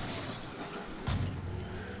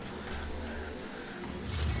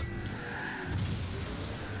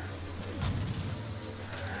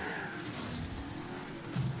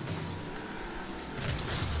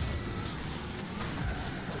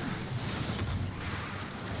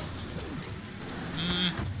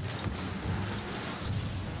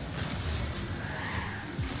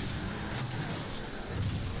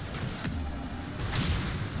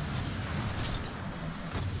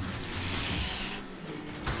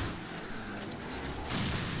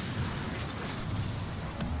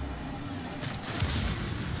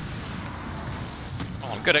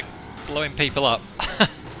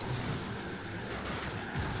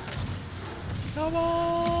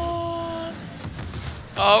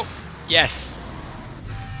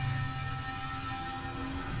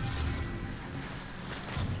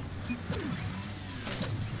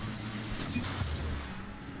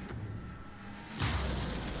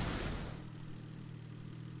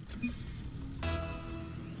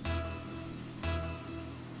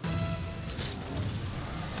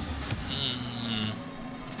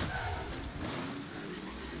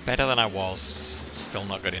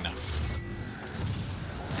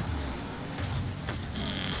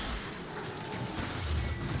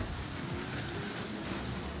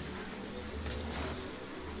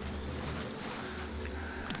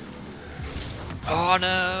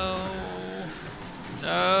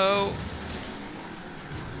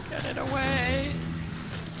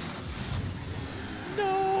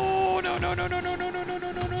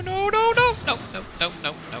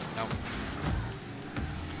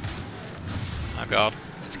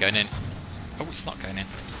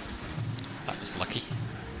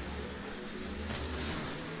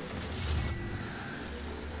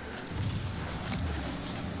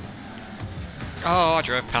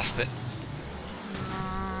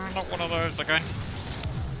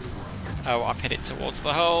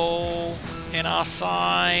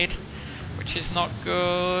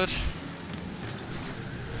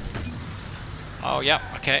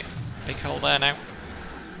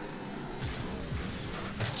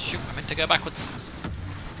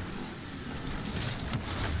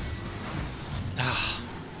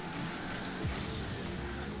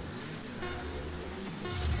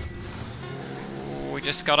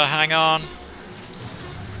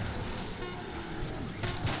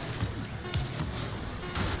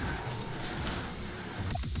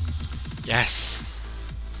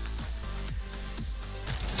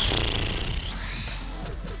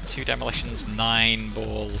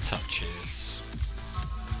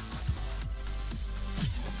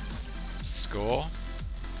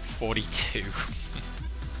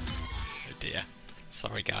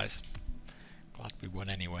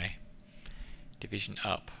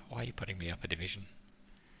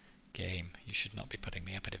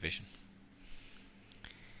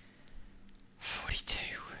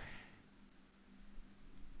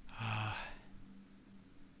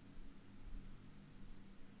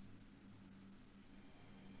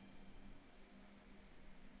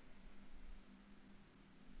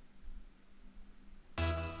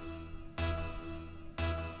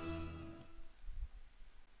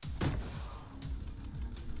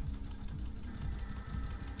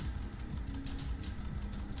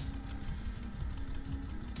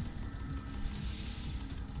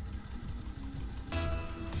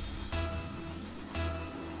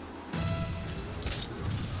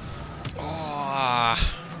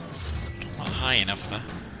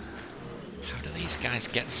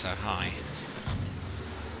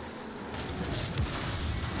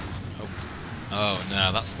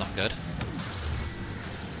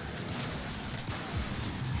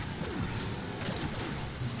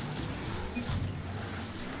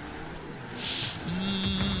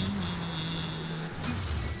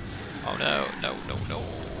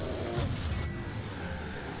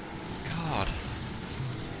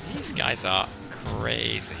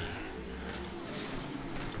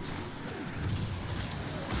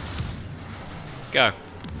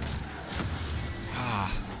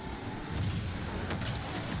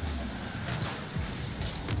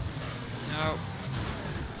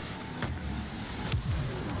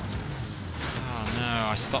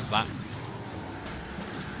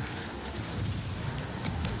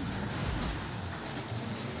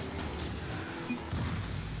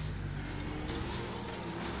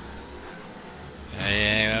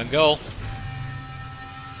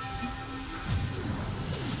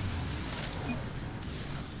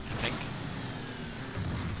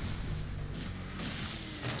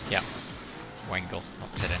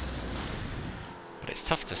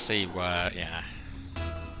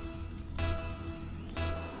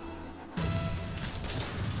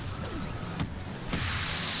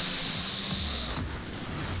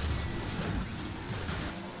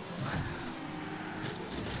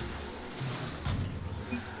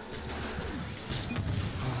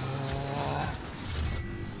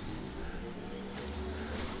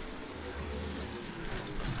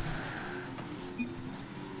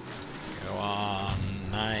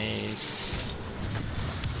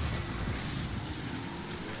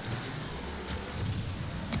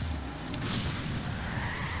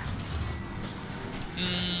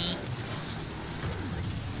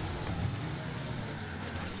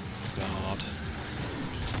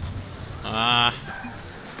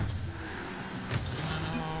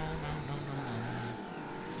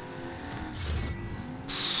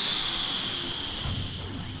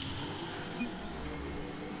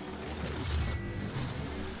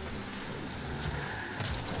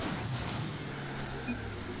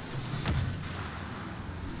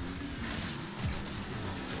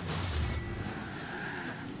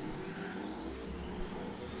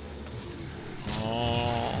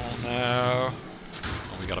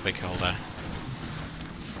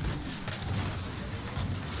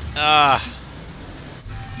 Ah!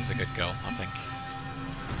 That was a good goal, I think.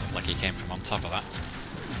 Looked like he came from on top of that.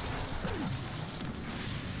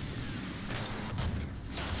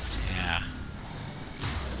 Yeah.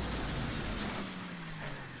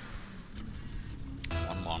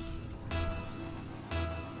 1-1.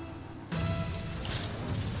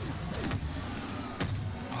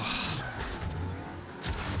 Oh.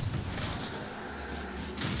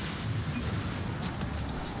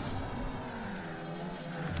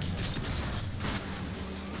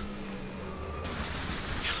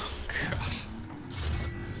 God.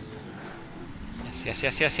 Yes,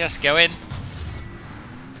 yes, yes, yes, go in!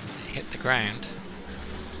 Hit the ground.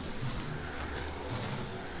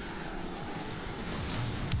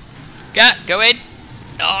 Go in!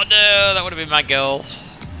 Oh no, that would have been my goal.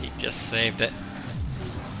 He just saved it.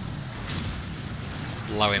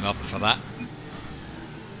 Blow him up for that.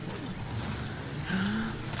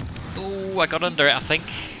 Ooh, I got under it, I think.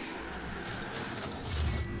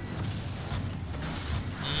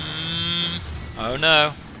 Oh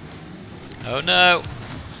no. Oh no.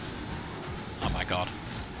 Oh my god.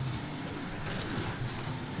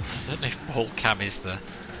 I don't know if ball cam is the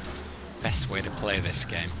best way to play this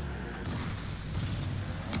game.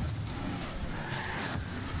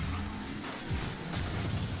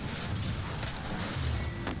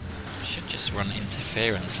 I should just run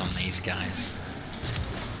interference on these guys.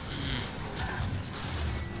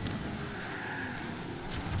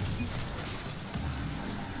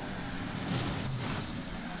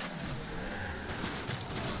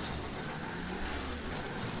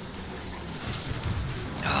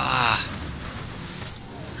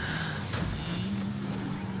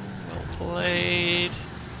 Played.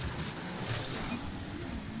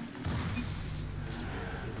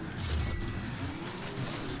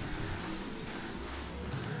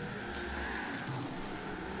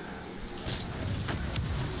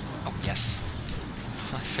 Oh yes.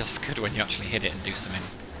 It feels good when you actually hit it and do something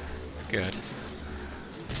good.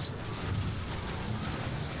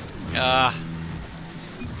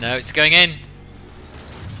 No, it's going in.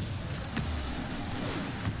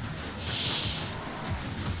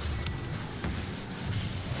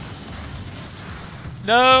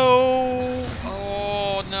 No!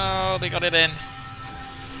 Oh no, they got it in.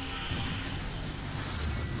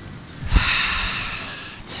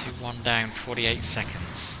 2-1 down, 48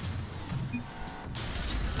 seconds.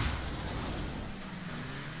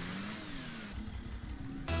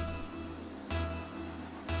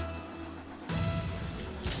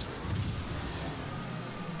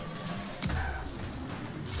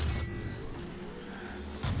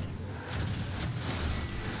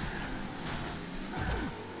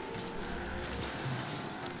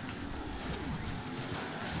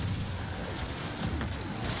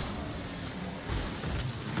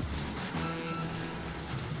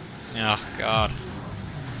 Oh god.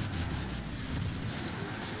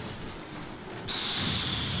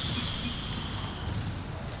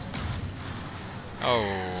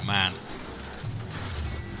 Oh man.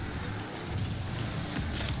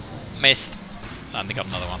 Missed. And they got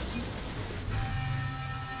another one.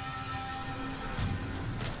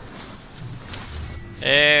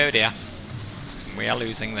 Oh dear. We are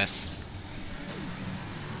losing this.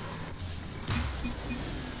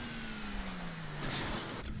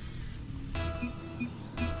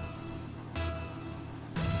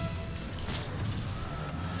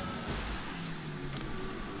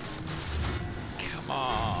 Come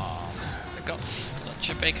on. We've got such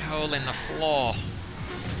a big hole in the floor.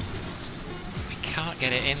 We can't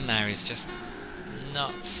get it in there, it's just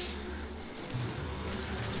nuts.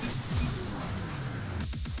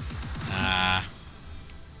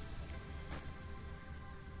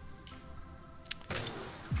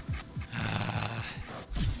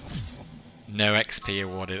 No XP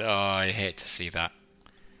awarded. Oh, I hate to see that.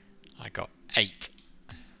 I got 8.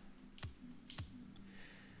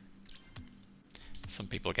 Some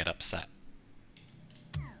people get upset.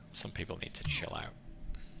 Some people need to chill out.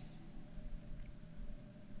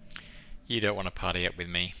 You don't want to party up with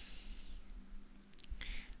me.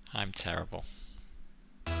 I'm terrible.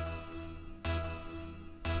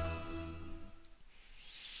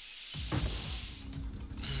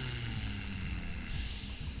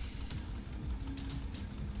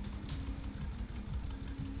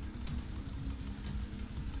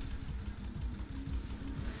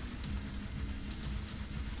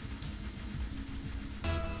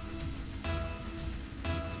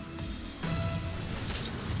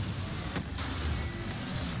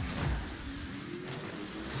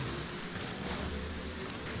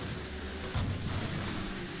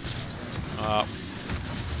 Oh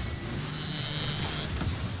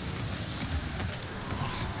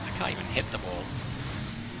can't even hit the ball.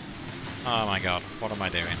 Oh my god, what am I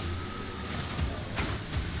doing?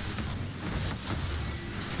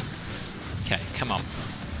 Okay, come on.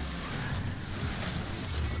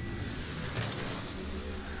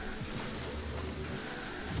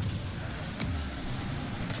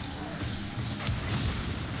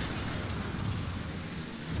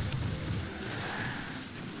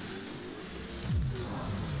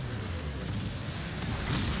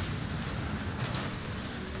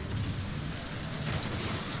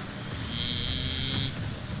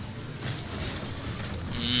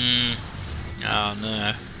 Oh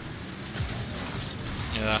no.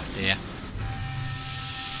 Oh dear.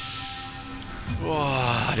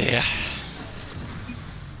 Oh dear.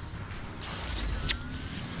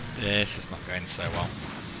 This is not going so well.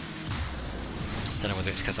 Don't know whether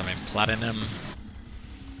it's because I'm in platinum.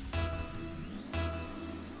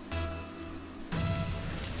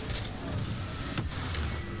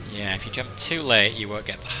 Yeah, if you jump too late you won't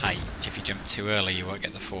get the height. If you jump too early you won't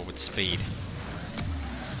get the forward speed.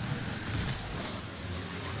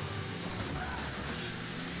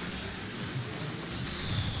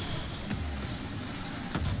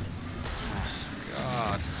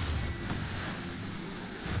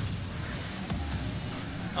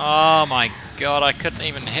 Oh my god, I couldn't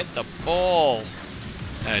even hit the ball!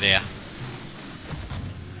 Oh dear.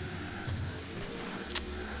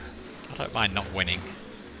 I don't mind not winning,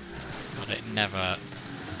 but it never...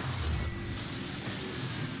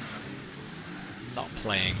 not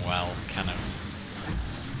playing well, kind of...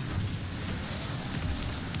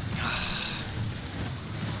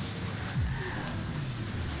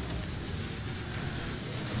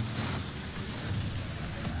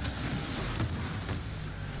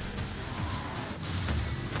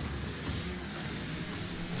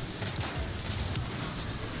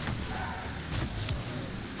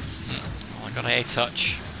 Got a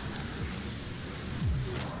touch.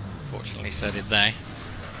 Fortunately, so did they.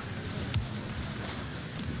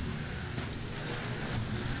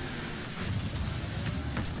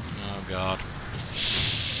 Oh god.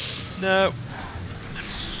 No.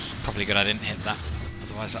 Probably good I didn't hit that.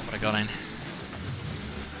 Otherwise that would have gone in.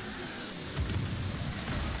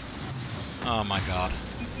 Oh my god.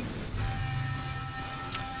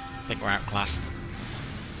 I think we're outclassed.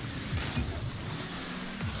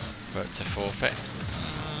 Vote to forfeit.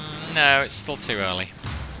 No, it's still too early.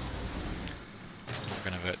 Not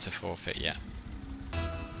going to vote to forfeit yet.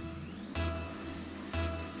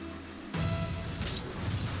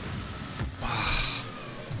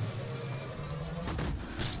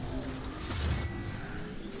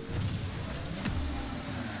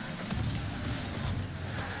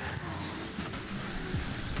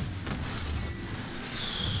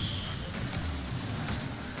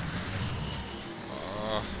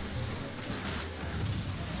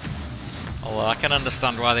 Although I can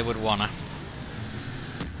understand why they would wanna.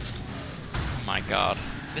 Oh my god,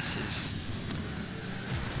 this is...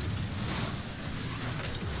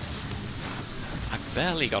 I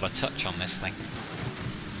barely got a touch on this thing.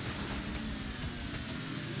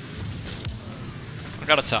 I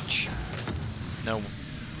got a touch. No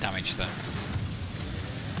damage though.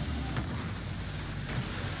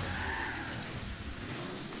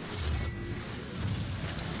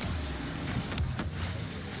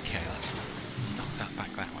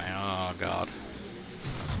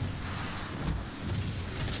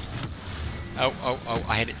 Oh,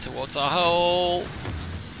 I hit it towards our hole.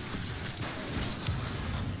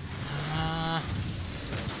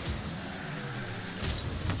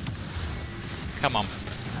 Come on.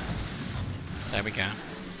 There we go.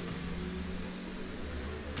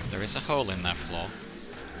 There is a hole in their floor.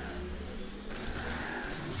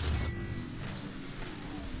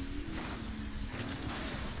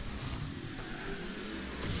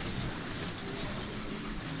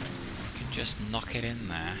 You can just knock it in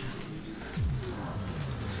there.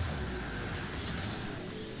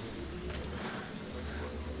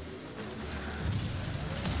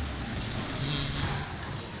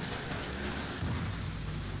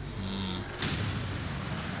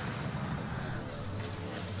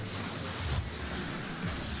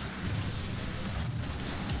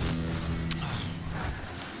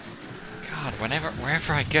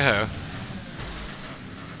 Wherever I go.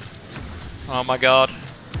 Oh my god.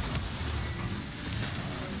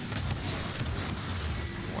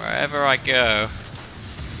 Wherever I go,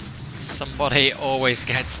 somebody always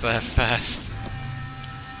gets there first.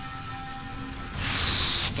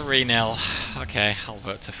 3-0. Okay, I'll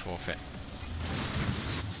vote to forfeit.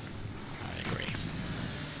 I agree.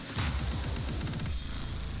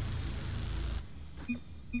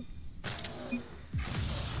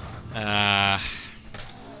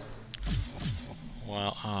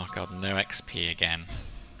 XP again.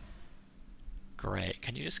 Great.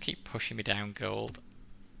 Can you just keep pushing me down gold?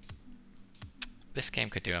 This game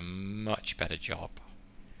could do a much better job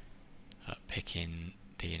at picking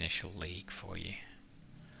the initial league for you.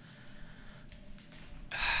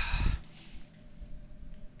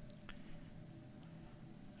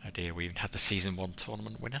 Oh dear, we even had the Season 1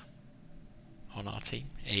 tournament winner on our team.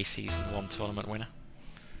 A Season 1 tournament winner.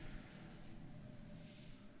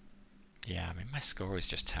 Yeah, I mean, my score is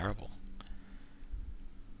just terrible.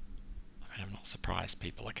 I mean, I'm not surprised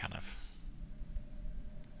people are kind of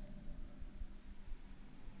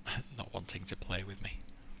not wanting to play with me.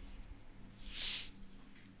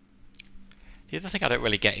 The other thing I don't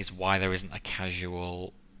really get is why there isn't a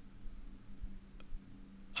casual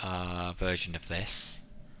version of this.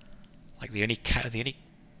 Like the only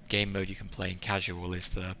game mode you can play in casual is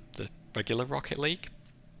the regular Rocket League,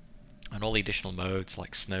 and all the additional modes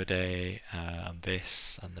like Snow Day and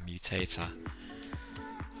this and the Mutator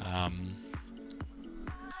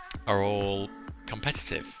are all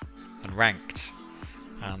competitive and ranked,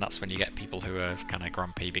 and that's when you get people who are kind of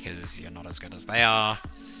grumpy because you're not as good as they are.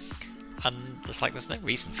 And it's like there's no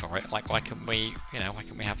reason for it. Like, why can't we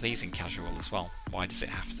have these in casual as well? Why does it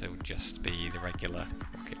have to just be the regular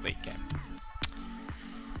Rocket League game?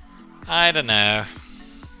 I don't know.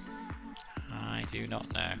 I do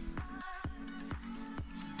not know.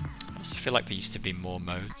 I also feel like there used to be more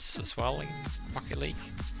modes as well in Rocket League.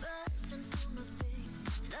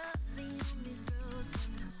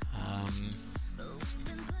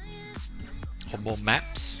 Or more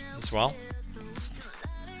maps as well.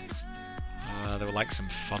 There were like some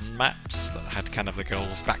fun maps that had kind of the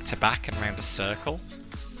goals back to back and around a circle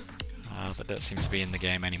that don't seem to be in the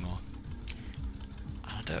game anymore.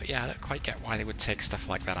 I don't quite get why they would take stuff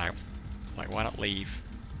like that out. Like, why not leave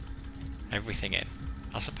everything in?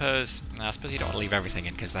 I suppose you don't want to leave everything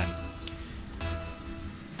in because then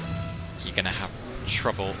you're gonna have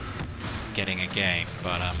trouble getting a game.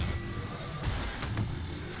 But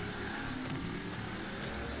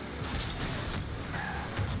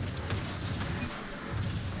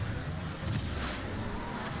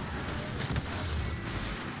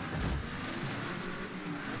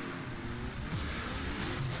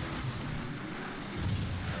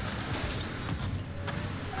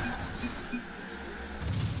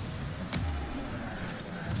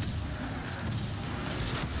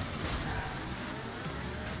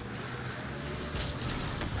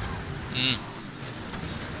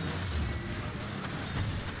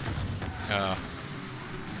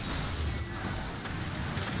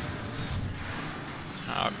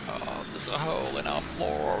oh god, there's a hole in our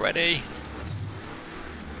floor already.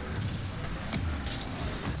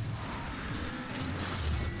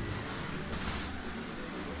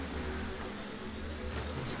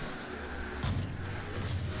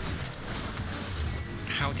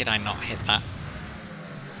 How did I not hit that?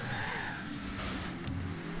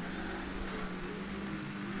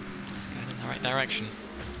 It's going in the right direction.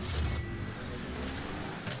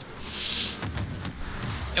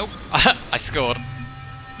 Oh, I scored.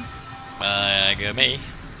 Go me.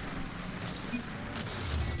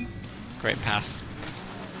 Great pass.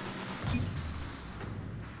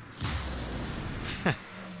 That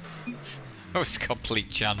was a complete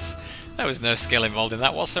chance. There was no skill involved in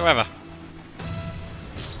that whatsoever.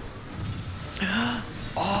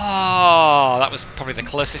 Oh, that was probably the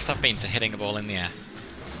closest I've been to hitting a ball in the air.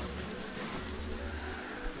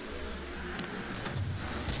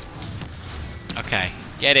 Okay,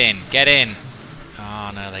 get in, get in.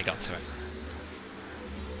 Oh no, they got to it.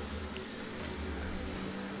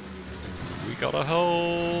 We got a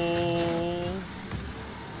hole.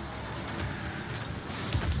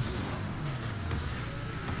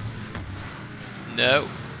 No.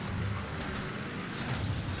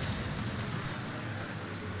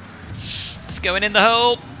 It's going in the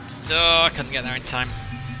hole. Oh, I couldn't get there in time.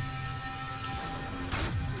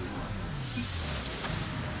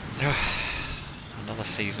 Another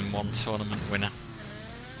Season 1 tournament winner.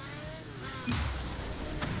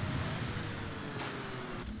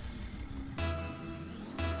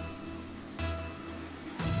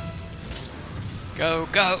 Go,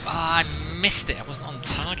 go! Oh, I missed it. I wasn't on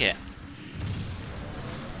target.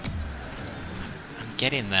 I'm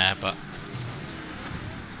getting there, but...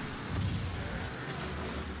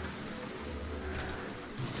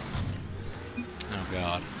 oh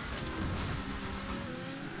god.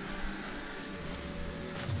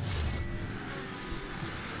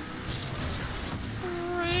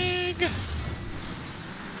 Rig!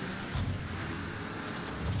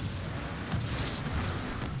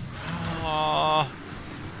 Oh.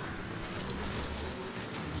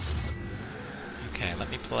 Okay, let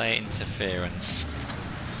me play interference.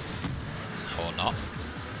 Or not.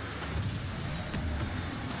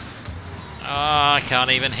 Oh, I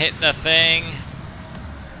can't even hit the thing.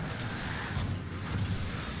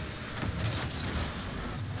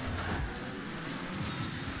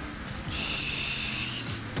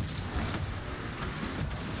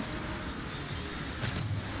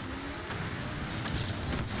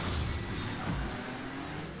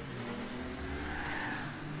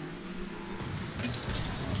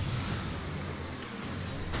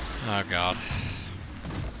 Oh god.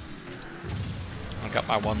 I got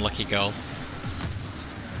my one lucky goal.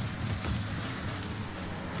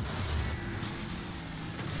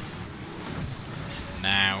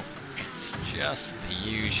 Now it's just the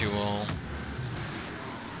usual.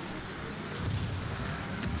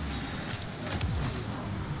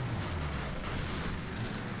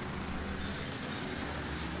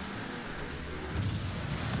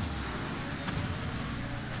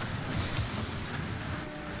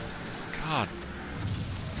 God.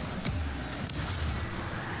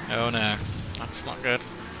 Oh no, that's not good.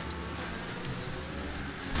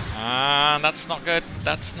 Ah, that's not good.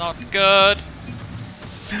 That's not good.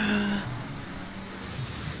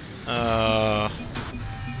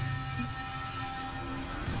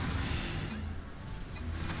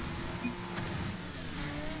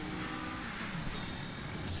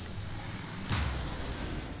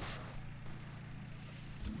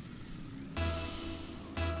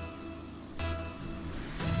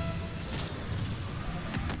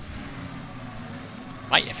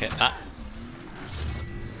 Might have hit that.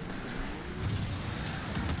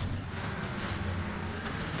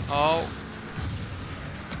 Oh.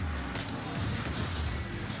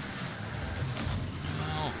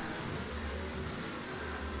 Oh.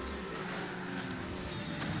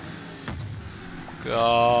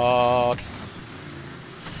 God.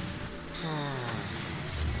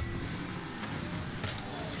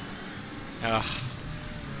 Ugh.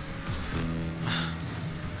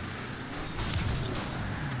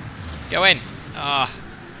 Go in. Ah.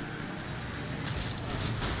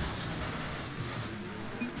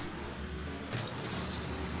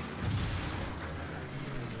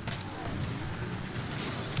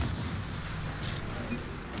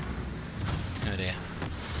 Oh dear.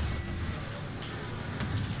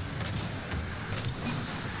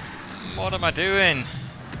 What am I doing?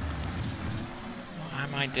 What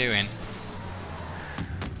am I doing?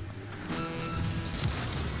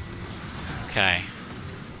 Okay.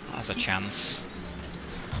 That's a chance.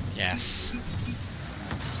 Yes.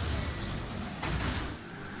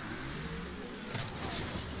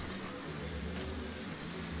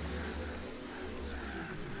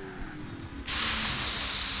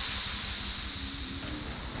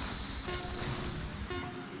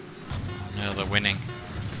 No, they're winning.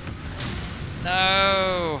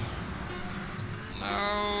 No!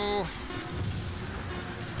 No!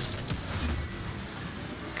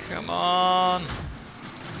 Come on!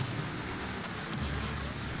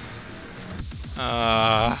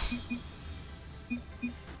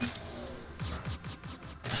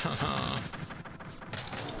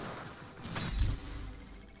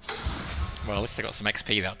 Well, at least I got some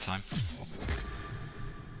XP that time.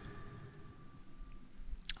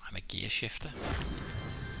 I'm a gear shifter.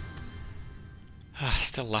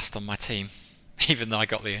 Still last on my team, even though I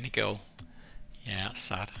got the only goal. Yeah, that's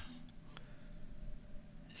sad.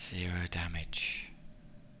 0 damage.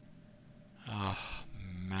 Oh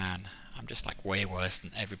man, I'm just like way worse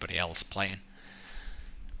than everybody else playing.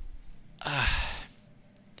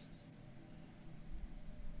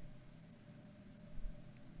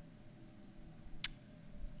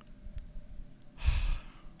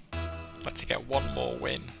 Like to get one more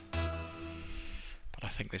win, but I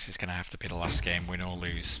think this is going to have to be the last game, win or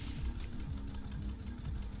lose.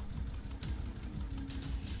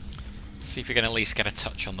 See if we can at least get a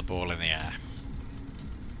touch on the ball in the air.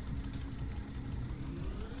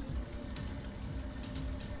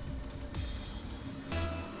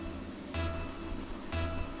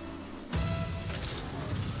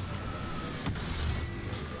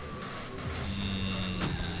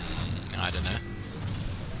 I don't know.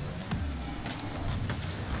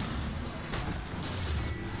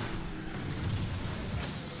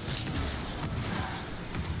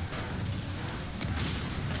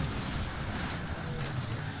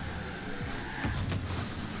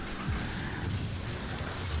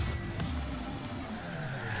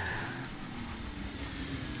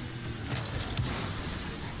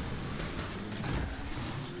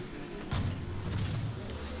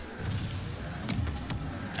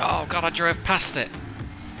 Oh god, I drove past it.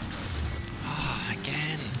 Oh,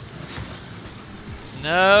 again.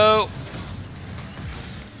 No.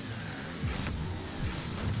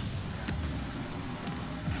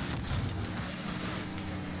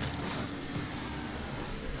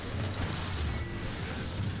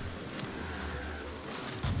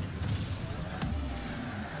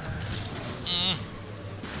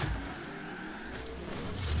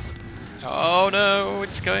 Oh no,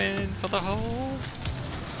 it's going for the hole.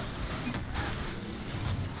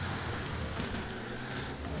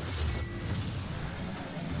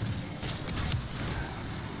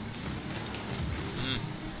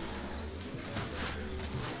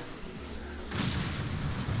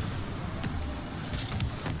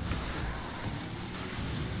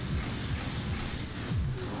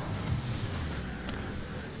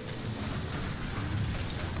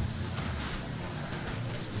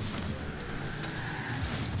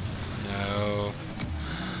 No.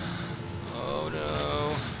 Oh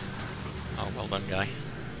no. Oh, well done, guy.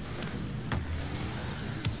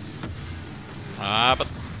 Ah, but...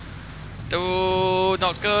 Oh,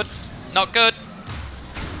 not good. Not good.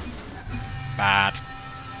 Bad.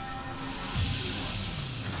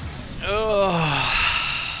 Oh.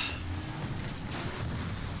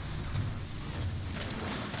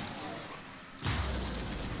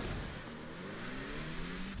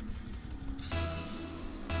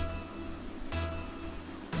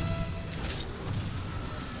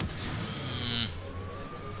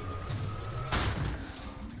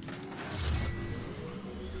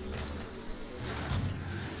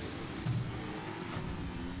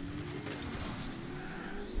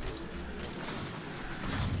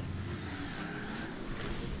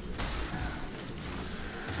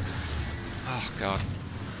 Oh god.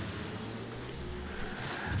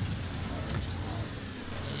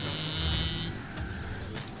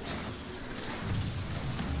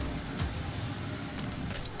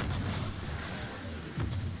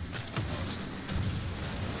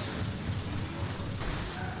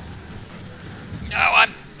 Oh, I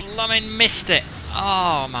blooming missed it!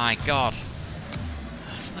 Oh my god.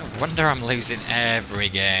 It's no wonder I'm losing every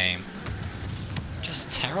game.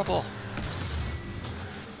 Just terrible.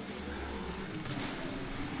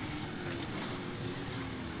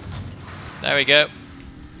 There we go.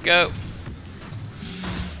 Go.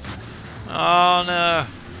 Oh no.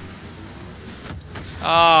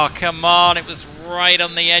 Oh, come on. It was right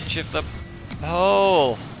on the edge of the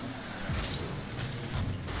hole.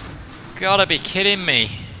 Gotta be kidding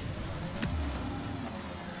me.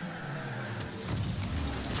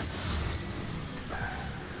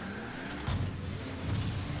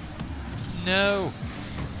 No.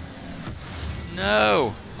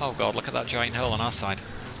 No. Oh god, look at that giant hole on our side.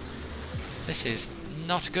 This is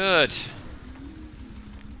not good.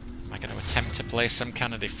 Am I going to attempt to play some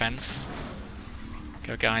kind of defense?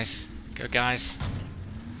 Go guys. Go guys.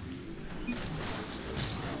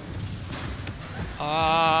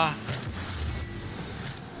 Ah.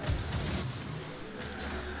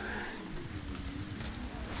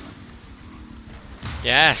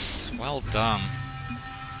 Yes, well done.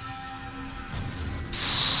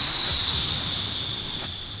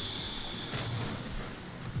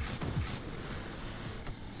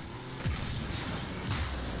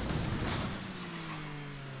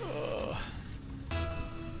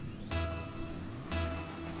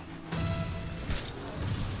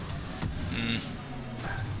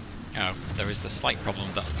 Oh, there is the slight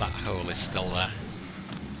problem that that hole is still there.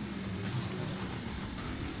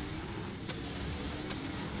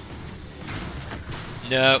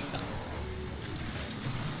 No.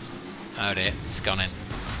 Oh dear, it's gone in.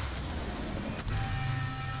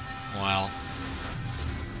 Well,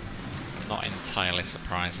 not entirely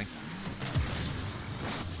surprising.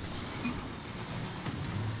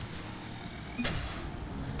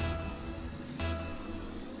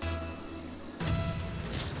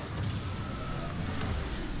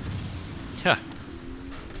 Huh.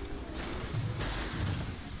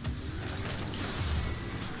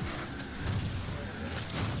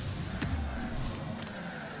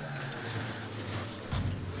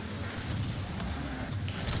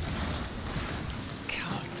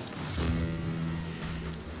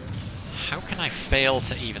 How can I fail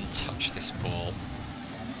to even touch this ball?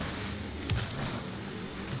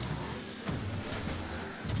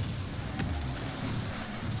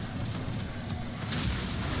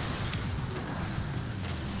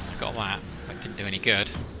 I got that, but it didn't do any good.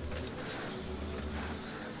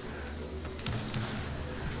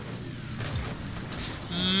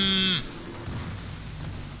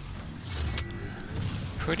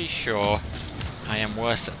 Pretty sure I am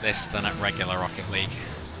worse at this than at regular Rocket League.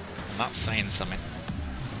 And that's saying something.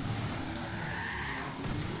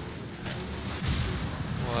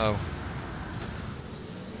 Whoa.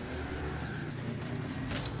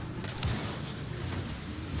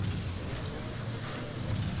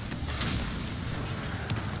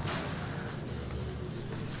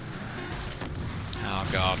 Oh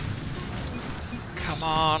god. Come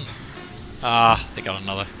on. Ah, they got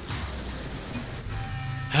another.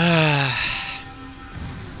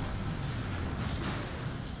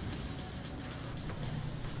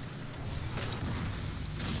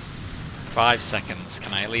 Five seconds.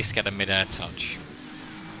 Can I at least get a mid-air touch?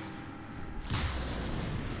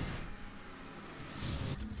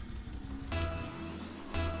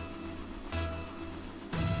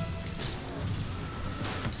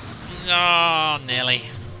 Oh, nearly.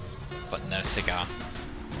 But no cigar.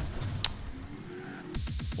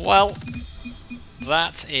 Well,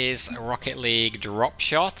 that is Rocket League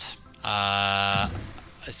Dropshot.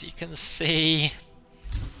 As you can see,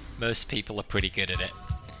 most people are pretty good at it.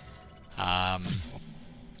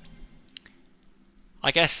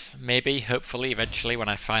 I guess, maybe, hopefully, eventually, when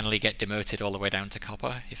I finally get demoted all the way down to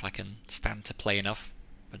Copper, if I can stand to play enough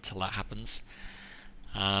until that happens,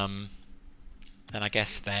 then I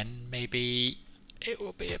guess then maybe it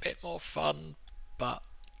will be a bit more fun, but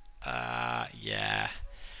yeah.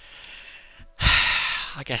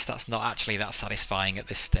 I guess that's not actually that satisfying at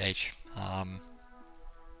this stage.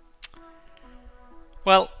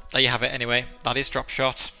 Well, there you have it anyway. That is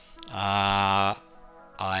Dropshot. I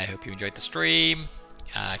hope you enjoyed the stream.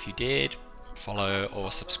 If you did, follow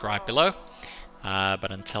or subscribe below.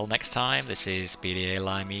 But until next time, this is BDA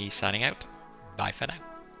Limey signing out. Bye for now.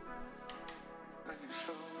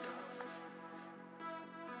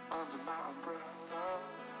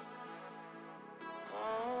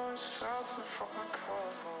 Shelter from the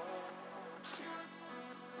cold.